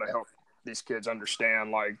want to try to help these kids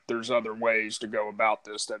understand like there's other ways to go about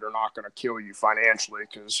this that are not going to kill you financially,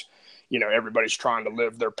 because you know everybody's trying to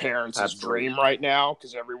live their parents' dream right now,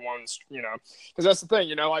 because everyone's, you know, because that's the thing,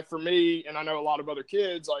 you know, like for me, and I know a lot of other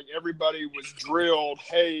kids, like everybody was drilled,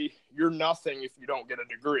 hey, you're nothing if you don't get a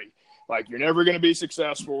degree, like you're never going to be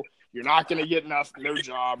successful, you're not going to get nothing, no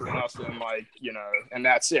job or nothing, like, and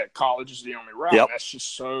that's it. College is the only route. Yep. That's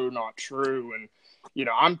just so not true. And,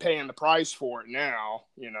 I'm paying the price for it now,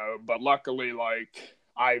 but luckily, like,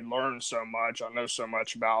 I learned so much. I know so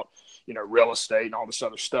much about, real estate and all this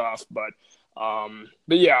other stuff. But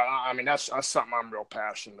yeah, I mean, that's something I'm real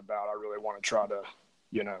passionate about. I really want to try to,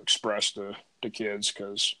 express to kids,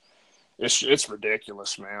 because it's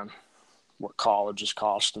ridiculous, man, what college is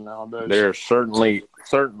costing nowadays. There are certainly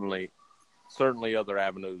other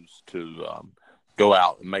avenues to go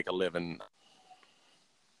out and make a living,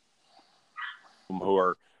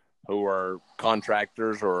 who are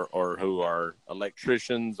contractors or who are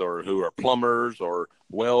electricians or who are plumbers or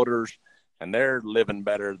welders, and they're living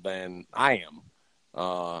better than I am.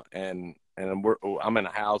 And I'm in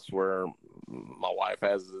a house where my wife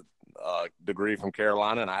has a degree from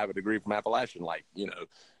Carolina and I have a degree from Appalachian,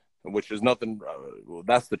 which is nothing.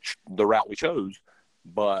 That's the route we chose.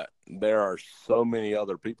 But there are so many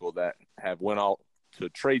other people that have went out to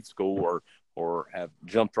trade school or have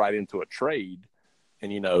jumped right into a trade,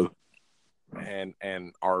 and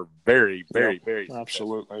and are very, very, very successful.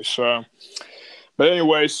 Absolutely. So, but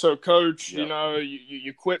anyway, so Coach,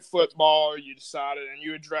 you quit football, you decided, and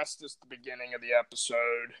you addressed this at the beginning of the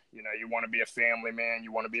episode, you want to be a family man,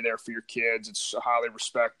 you want to be there for your kids. It's highly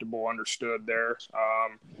respectable, understood there.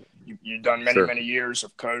 You've done many years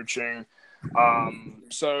of coaching.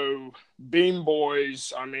 So Bean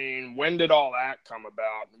Boys, I mean, when did all that come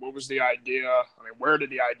about? What was the idea? I mean, where did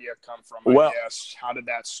the idea come from, I guess? How did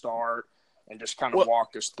that start? And just kind of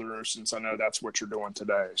walk us through, since I know that's what you're doing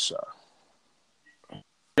today. So,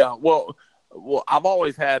 yeah, well, I've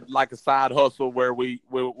always had like a side hustle where we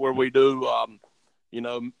do,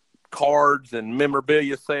 cards and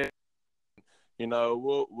memorabilia sales.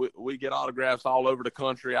 We get autographs all over the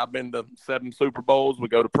country. I've been to 7 Super Bowls. We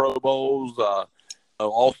go to Pro Bowls,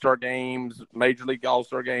 All-Star games, Major League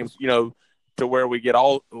All-Star games, to where we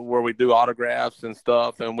do autographs and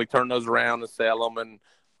stuff, and we turn those around and sell them. And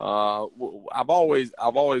I've always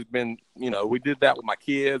been, we did that with my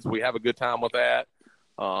kids. We have a good time with that.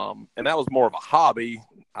 And that was more of a hobby,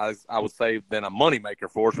 I would say, than a moneymaker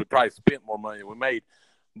for us. We probably spent more money than we made.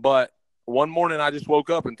 But one morning I just woke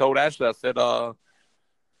up and told Ashley,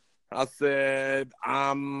 I said,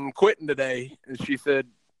 I'm quitting today. And she said,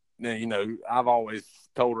 I've always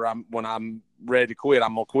told her when I'm ready to quit,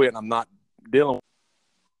 I'm going to quit, and I'm not dealing with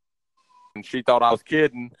it. And she thought I was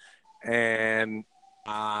kidding. And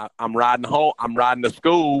I'm riding home. I'm riding to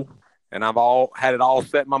school, and I've had it all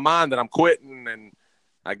set in my mind that I'm quitting. And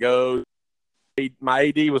I go, my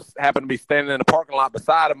AD happened to be standing in the parking lot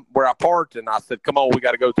beside him where I parked, and I said, "Come on, we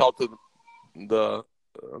got to go talk to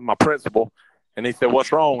my principal." And he said,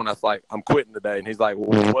 "What's wrong?" And I was like, "I'm quitting today." And he's like,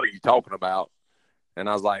 "Well, what are you talking about?" And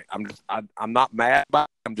I was like, I'm not mad about it.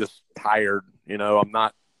 I'm just tired. I'm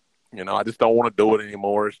not, I just don't want to do it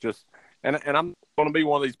anymore. It's just, and I'm going to be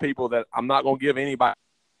one of these people that I'm not going to give anybody.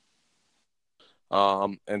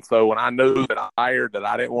 And so when I knew that I'm tired, that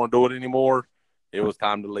I didn't want to do it anymore, it was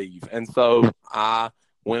time to leave. And so I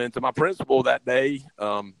went into my principal that day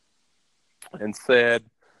and said,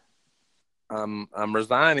 I'm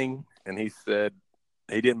resigning. And he said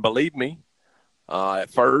he didn't believe me at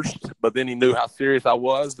first, but then he knew how serious I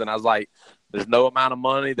was. And I was like, there's no amount of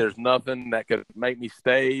money. There's nothing that could make me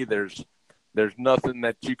stay. There's nothing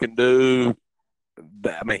that you can do.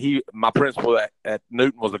 I mean, my principal at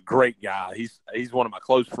Newton was a great guy. He's one of my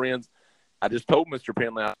close friends. I just told Mr.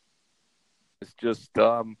 Penley, it's just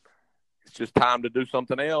time to do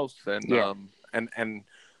something else. And and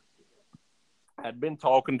I'd been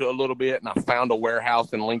talking to a little bit, and I found a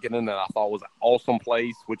warehouse in Lincoln that I thought was an awesome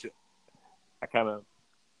place, which I kind of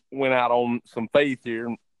went out on some faith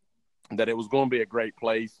here that it was going to be a great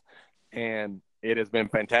place, and it has been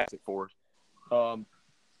fantastic for us.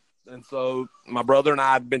 And so my brother and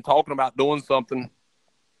I had been talking about doing something,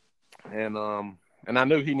 and I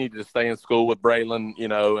knew he needed to stay in school with Braylon,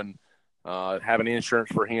 and having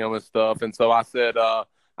insurance for him and stuff. And so I said,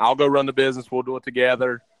 I'll go run the business. We'll do it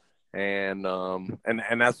together. And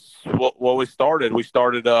that's what we started. We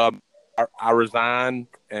started, I resigned,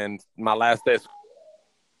 and my last day,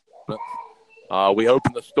 we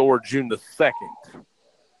opened the store June the 2nd.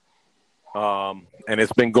 And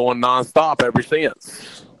it's been going nonstop ever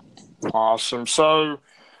since. Awesome. So,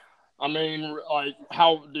 I mean, like,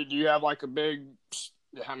 how did you have like a big,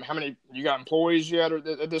 how many, you got employees yet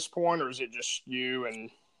at this point, or is it just you and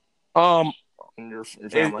your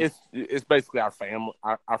family? It's basically our family,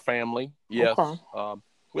 our family. Yes. Okay.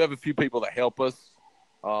 We have a few people that help us.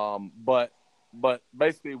 But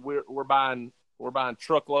basically we're buying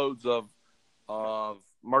truckloads of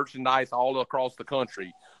merchandise all across the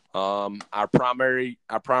country. Our primary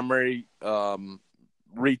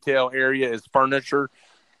retail area is furniture.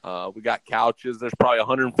 We got couches. There's probably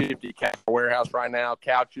 150 couch warehouse right now.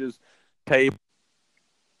 Couches, tables,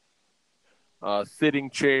 sitting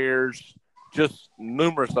chairs, just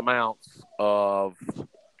numerous amounts of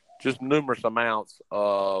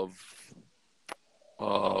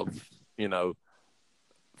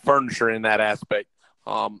furniture in that aspect.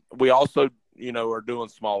 We also, are doing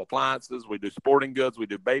small appliances. We do sporting goods. We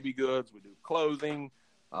do baby goods. We do clothing.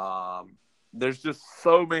 There's just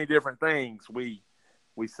so many different things. We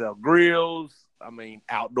sell grills. I mean,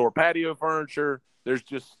 outdoor patio furniture.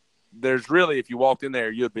 There's really, if you walked in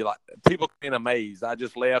there, you'd be like, people being amazed. I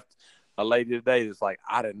just left a lady today that's like,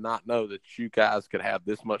 I did not know that you guys could have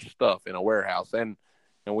this much stuff in a warehouse. And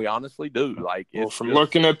we honestly do. Like, from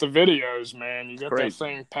looking at the videos, man, you got crazy. That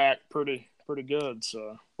thing packed pretty good.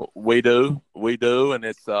 So we do, and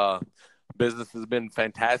it's business has been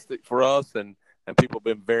fantastic for us, and people have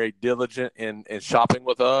been very diligent in shopping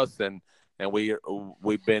with us, and we've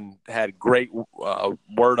had great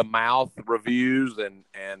word of mouth reviews, and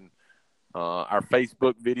our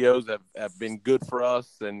Facebook videos have been good for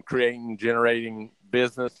us and generating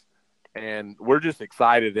business. And we're just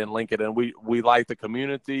excited in Lincoln, and we like the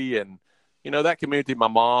community. And, that community, my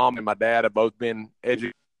mom and my dad have both been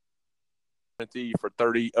educated for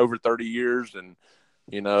over 30 years. And,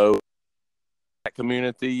 that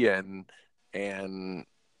community and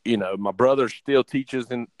my brother still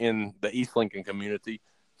teaches in the East Lincoln community.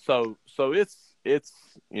 So it's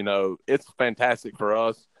fantastic for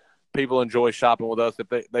us. People enjoy shopping with us. If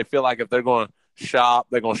they feel like if they're going to shop,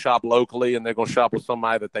 they're going to shop locally, and they're going to shop with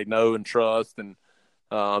somebody that they know and trust, and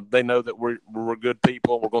they know that we're good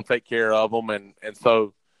people. We're going to take care of them, and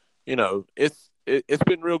so it's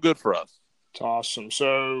been real good for us. It's awesome.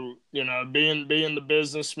 So being the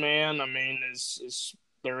businessman, I mean, is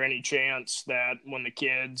there any chance that when the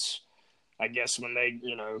kids, I guess when they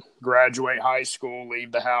graduate high school,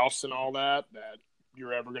 leave the house and all that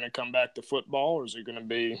you're ever going to come back to football, or is it going to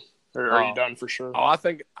be, or are you done for sure? I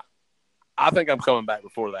think I'm coming back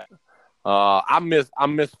before that. I miss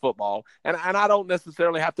football, and I don't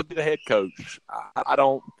necessarily have to be the head coach. I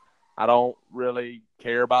don't really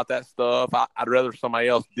care about that stuff. I'd rather somebody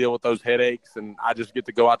else deal with those headaches, and I just get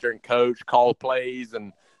to go out there and coach, call plays,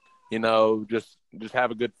 and just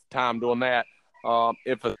have a good time doing that.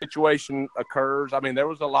 If a situation occurs, I mean, there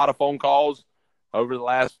was a lot of phone calls over the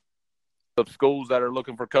last of schools that are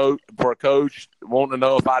looking for a coach, wanting to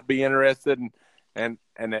know if I'd be interested, and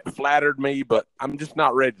it flattered me, but I'm just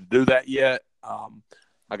not ready to do that yet.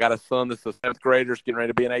 I got a son that's a 7th grader, getting ready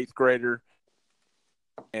to be an 8th grader,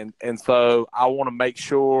 and so I want to make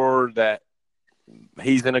sure that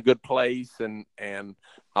he's in a good place, and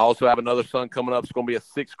I also have another son coming up. It's going to be a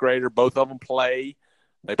 6th grader. Both of them play.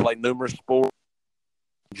 They play numerous sports.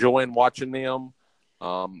 Enjoying watching them.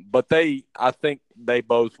 But I think they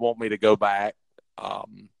both want me to go back.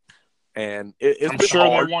 And I'm sure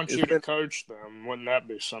hard. They want you to coach them. Wouldn't that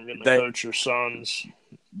be something to coach your sons?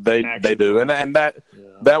 They do, and that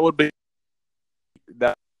would be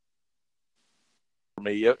that for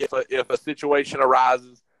me. If a situation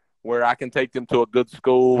arises where I can take them to a good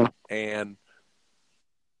school and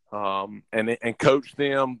coach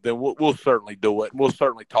them, then we'll certainly do it. We'll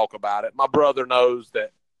certainly talk about it. My brother knows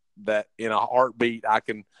that in a heartbeat I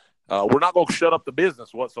can. We're not going to shut up the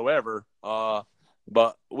business whatsoever.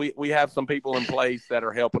 But we have some people in place that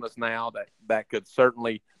are helping us now that could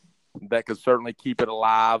certainly keep it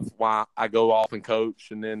alive while I go off and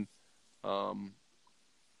coach. And then,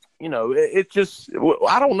 it just,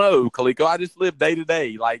 I don't know, Kaliko. I just live day to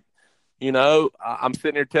day. Like, I'm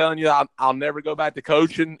sitting here telling you I'll never go back to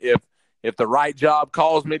coaching. If the right job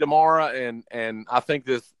calls me tomorrow, and I think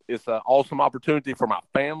this is an awesome opportunity for my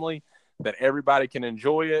family that everybody can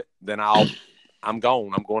enjoy it, then I'm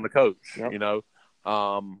gone. I'm going to coach, Yep.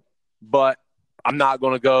 But I'm not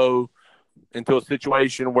going to go into a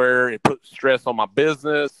situation where it puts stress on my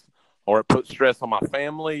business or it puts stress on my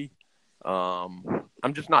family.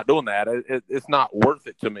 I'm just not doing that. It's not worth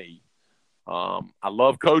it to me. I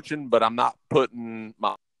love coaching, but I'm not putting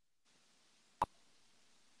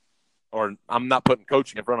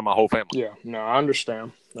coaching in front of my whole family. Yeah, no, I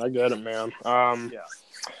understand. I get it, man.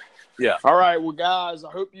 Yeah. All right, well, guys,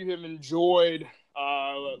 I hope you have enjoyed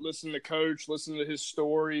listen to Coach, listen to his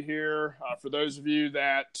story here. For those of you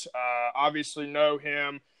that obviously know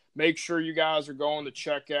him, make sure you guys are going to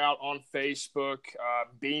check out on Facebook,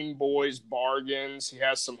 Beam Boys Bargains. He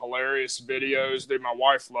has some hilarious videos. Dude, my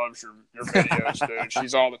wife loves your videos, dude.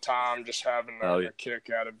 She's all the time just having a kick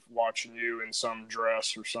out of watching you in some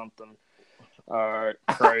dress or something.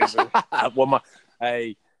 Crazy. Well,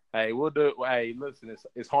 Hey, we'll do it. Hey, listen,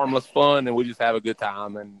 it's harmless fun, and we just have a good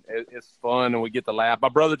time, and it's fun, and we get to laugh. My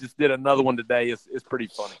brother just did another one today. It's pretty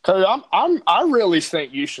funny. Cause I really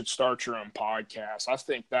think you should start your own podcast. I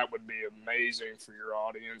think that would be amazing for your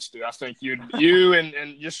audience, dude. I think you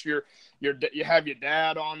and just you have your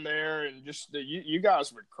dad on there, and just you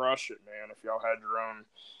guys would crush it, man. If y'all had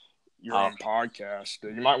your own podcast,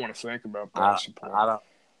 dude. You might want to think about that.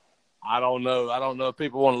 I don't know. I don't know if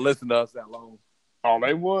people want to listen to us that long. Oh,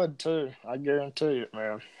 they would too. I guarantee it,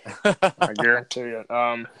 man. I guarantee it.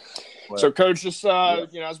 So, Coach, just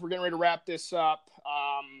as we're getting ready to wrap this up,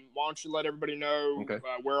 why don't you let everybody know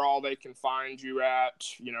where all they can find you at,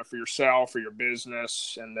 for yourself or your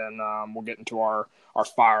business, and then we'll get into our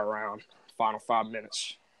fire round, final 5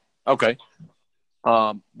 minutes. Okay.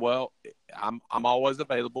 Well, I'm always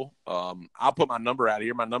available. I'll put my number out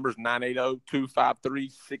here. My number is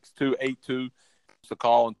 980-253-6282. It's a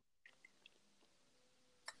call and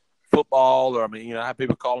football, or I have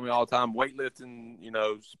people calling me all the time, weightlifting,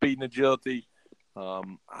 speed and agility.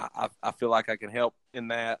 I feel like I can help in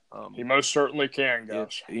that. You most certainly can,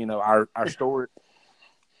 guys. Our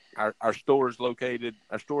store is located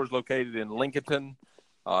in Lincolnton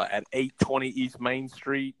at 820 East Main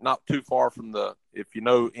Street, not too far from if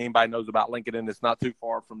anybody knows about Lincoln, it's not too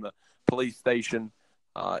far from the police station.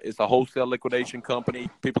 It's a wholesale liquidation company.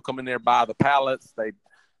 People come in there, buy the pallets.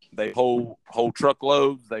 They hold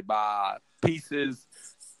truckloads. They buy pieces.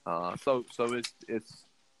 So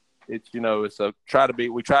we try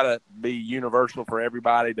to be universal for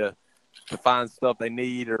everybody to find stuff they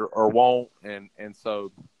need or want, and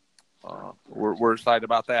so we're excited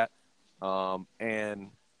about that. I'm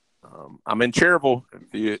in Cherryville,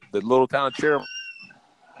 the little town of Cherryville.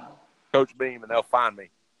 Coach Beam, and they'll find me.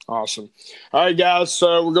 Awesome. All right, guys.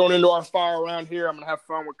 So we're going into our fire round here. I'm going to have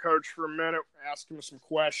fun with Coach for a minute, ask him some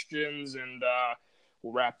questions, and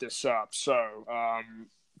we'll wrap this up. So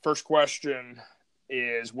first question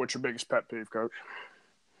is, what's your biggest pet peeve, Coach?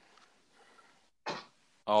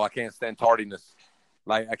 Oh, I can't stand tardiness.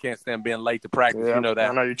 Like, I can't stand being late to practice. Yeah, You know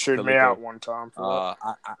that. I know you chewed me out one time for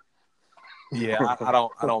that.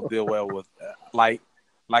 I don't deal well with like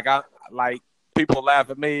people laugh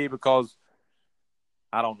at me because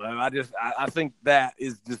I don't know. I think that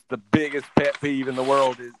is just the biggest pet peeve in the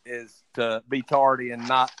world is to be tardy and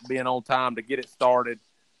not being on time to get it started.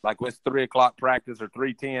 Like when it's 3:00 practice or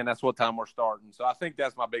 3:10, that's what time we're starting. So I think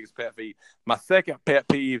that's my biggest pet peeve. My second pet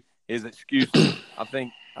peeve is excuses. I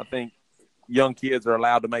think young kids are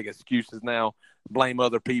allowed to make excuses now, blame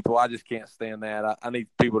other people. I just can't stand that. I need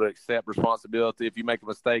people to accept responsibility. If you make a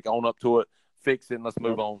mistake, own up to it, fix it, and let's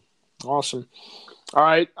move on. Awesome. All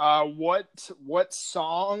right. What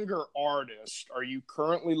song or artist are you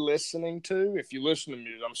currently listening to? If you listen to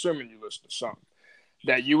music, I'm assuming you listen to some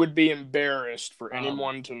that you would be embarrassed for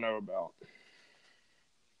anyone to know about.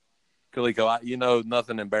 Kaliko,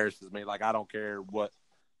 nothing embarrasses me. Like, I don't care what,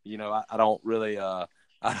 I don't really, I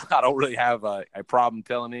don't really have a problem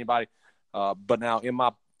telling anybody. But now in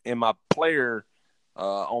my player,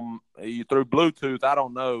 through Bluetooth, I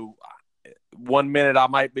don't know. 1 minute I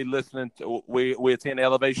might be listening to. We attend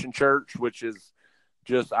Elevation Church, which is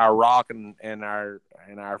just our rock and our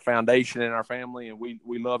foundation in our family, and we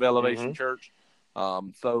love Elevation Church.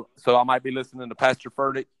 So I might be listening to Pastor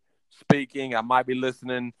Furtick speaking. I might be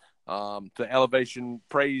listening to Elevation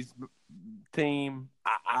Praise Team.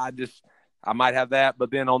 I might have that,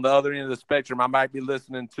 but then on the other end of the spectrum, I might be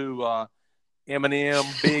listening to Eminem,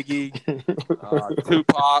 Biggie,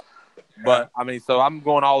 Tupac. But so I'm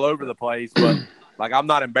going all over the place, but like, I'm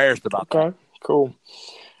not embarrassed about that. Okay, cool.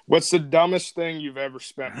 What's the dumbest thing you've ever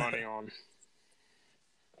spent money on?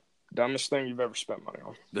 Dumbest thing you've ever spent money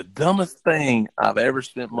on? The dumbest thing I've ever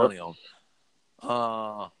spent money on.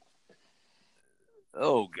 Oh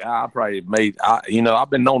God, I probably I've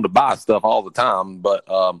been known to buy stuff all the time, but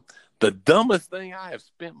the dumbest thing I have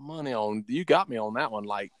spent money on, you got me on that one.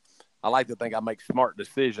 Like, I like to think I make smart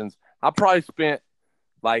decisions. I probably spent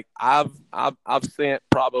I've sent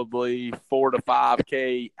probably $4,000 to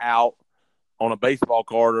 $5,000 out on a baseball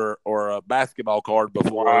card or a basketball card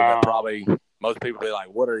before. Wow. That probably most people be like,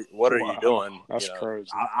 "What are you doing?" That's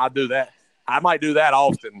crazy. I do that. I might do that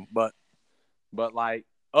often, but like,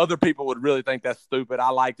 other people would really think that's stupid. I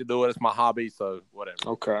like to do it. It's my hobby, so whatever.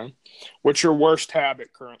 Okay. What's your worst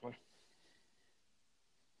habit currently?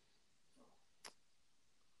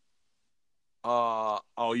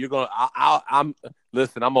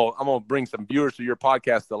 Listen, I'm gonna bring some viewers to your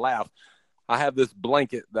podcast to laugh. I have this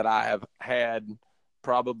blanket that I have had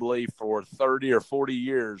probably for 30 or 40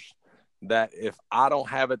 years that if I don't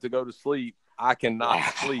have it to go to sleep, I cannot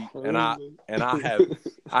sleep, and I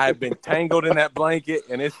have been tangled in that blanket,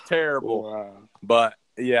 and it's terrible. Wow. But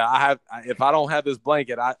yeah, if I don't have this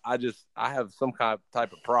blanket, I have some type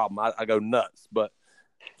of problem. I go nuts. But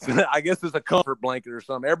I guess it's a comfort blanket or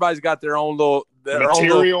something. Everybody's got their own little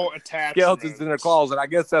attachment, skeletons in their closet. I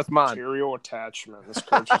guess that's mine. Material attachment. This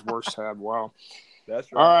coach's worst had. Wow.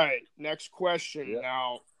 That's right. All right. Next question. Yep.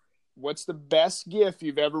 Now, what's the best gift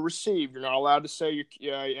you've ever received? You're not allowed to say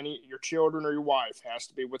your children or your wife. It has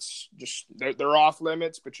to be what's just they're off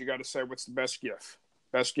limits, but you got to say what's the best gift.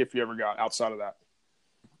 Best gift you ever got outside of that.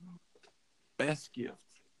 Best gift.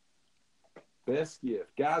 Best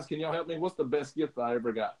gift. Guys, can y'all help me? What's the best gift I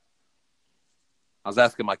ever got? I was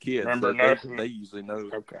asking my kids. They usually know.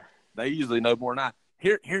 Okay. They usually know more than I.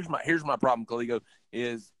 Here's my problem, Caligo,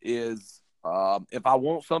 is if I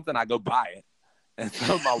want something, I go buy it. And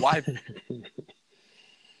so my wife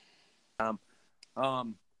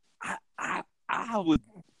I would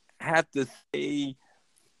have to say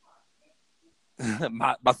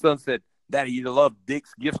my son said, "Daddy, you love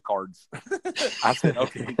Dick's gift cards." I said,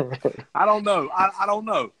 "Okay." I don't know. I don't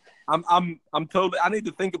know. I'm totally. I need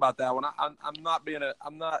to think about that one. I'm not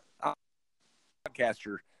a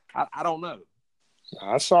podcaster. I don't know.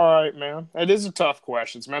 That's all right, man. It is a tough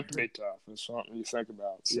question. It's meant to be tough. It's something you think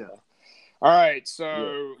about. So. Yeah. All right.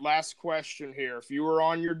 So last question here. If you were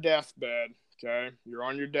on your deathbed, okay, you're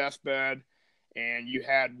on your deathbed, and you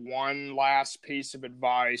had one last piece of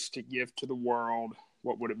advice to give to the world,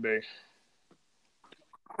 what would it be?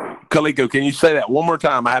 Kaliko, can you say that one more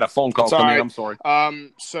time? I had a phone call come in. I'm sorry.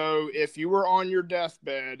 So if you were on your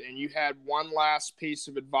deathbed and you had one last piece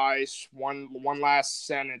of advice, one last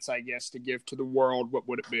sentence, I guess, to give to the world, what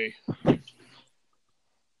would it be?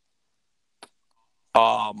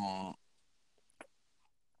 I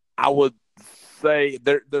would say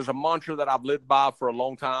there's a mantra that I've lived by for a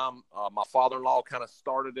long time. My father-in-law kind of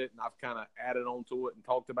started it, and I've kind of added on to it and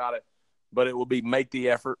talked about it. But it would be make the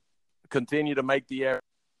effort. Continue to make the effort.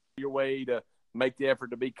 Your way to make the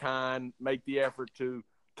effort to be kind, make the effort to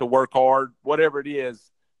work hard, whatever it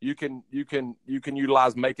is, you can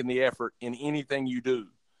utilize making the effort in anything you do.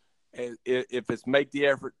 If it's make the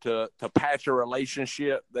effort to patch a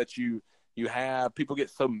relationship that you have, people get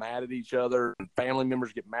so mad at each other and family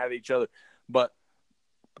members get mad at each other. But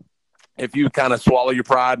if you kind of swallow your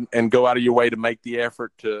pride and go out of your way to make the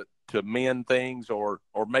effort to mend things or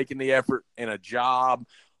making the effort in a job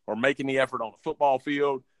or making the effort on a football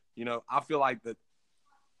field, I feel like that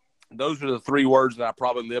those are the three words that I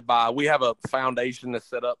probably live by. We have a foundation that's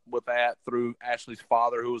set up with that through Ashley's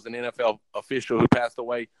father, who was an NFL official who passed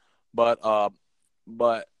away. But I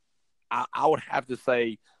would have to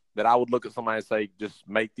say that I would look at somebody and say, just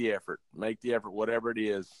make the effort, whatever it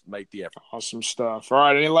is, make the effort. Awesome stuff. All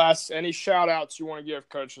right. Any shout outs you want to give,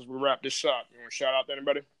 Coach, as we wrap this up? You want to shout out to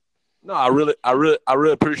anybody? No, I really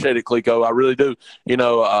appreciate it, Cliko. I really do.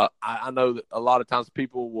 I know that a lot of times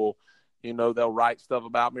people will, they'll write stuff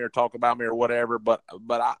about me or talk about me or whatever. But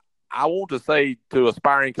I want to say to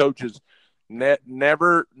aspiring coaches,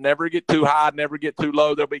 never get too high, never get too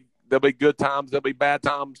low. There'll be good times, there'll be bad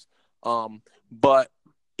times. But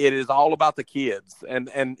it is all about the kids. And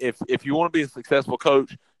if you want to be a successful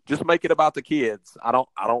coach, just make it about the kids. I don't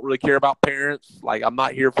really care about parents. Like, I'm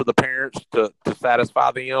not here for the parents to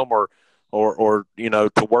satisfy them or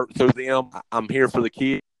to work through them. I'm here for the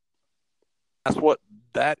kids.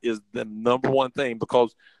 That is the number one thing,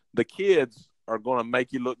 because the kids are going to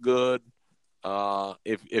make you look good.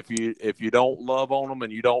 If you don't love on them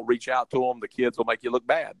and you don't reach out to them, the kids will make you look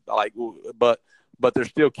bad. But they're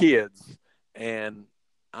still kids, and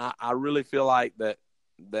I really feel like that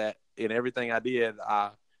in everything I did,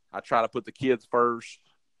 I try to put the kids first,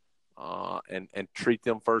 and treat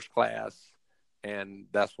them first class, and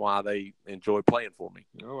that's why they enjoy playing for me.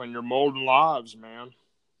 And you're molding lives, man.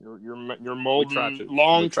 You're molding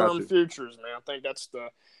long-term futures, man. I think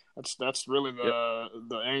that's really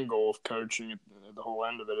the angle of coaching. The whole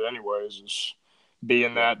end of it, anyways, is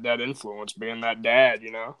being that influence, being that dad.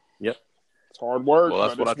 Yep. It's hard work,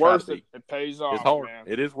 but it's worth it. It pays off. It's hard. Man.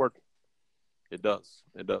 It is worth it. It does.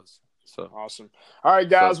 So awesome. All right,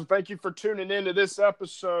 guys. Well, thank you for tuning in to this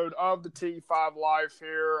episode of the T5 Life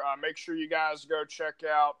here. Make sure you guys go check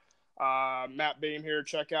out Matt Beam here.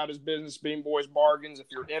 Check out his business, Beam Boys Bargains. If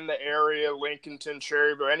you're in the area, Lincolnton,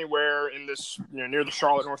 Cherryville, anywhere in this, near the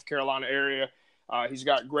Charlotte, North Carolina area, he's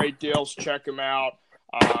got great deals. Check him out.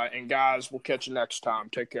 And guys, we'll catch you next time.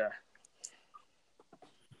 Take care.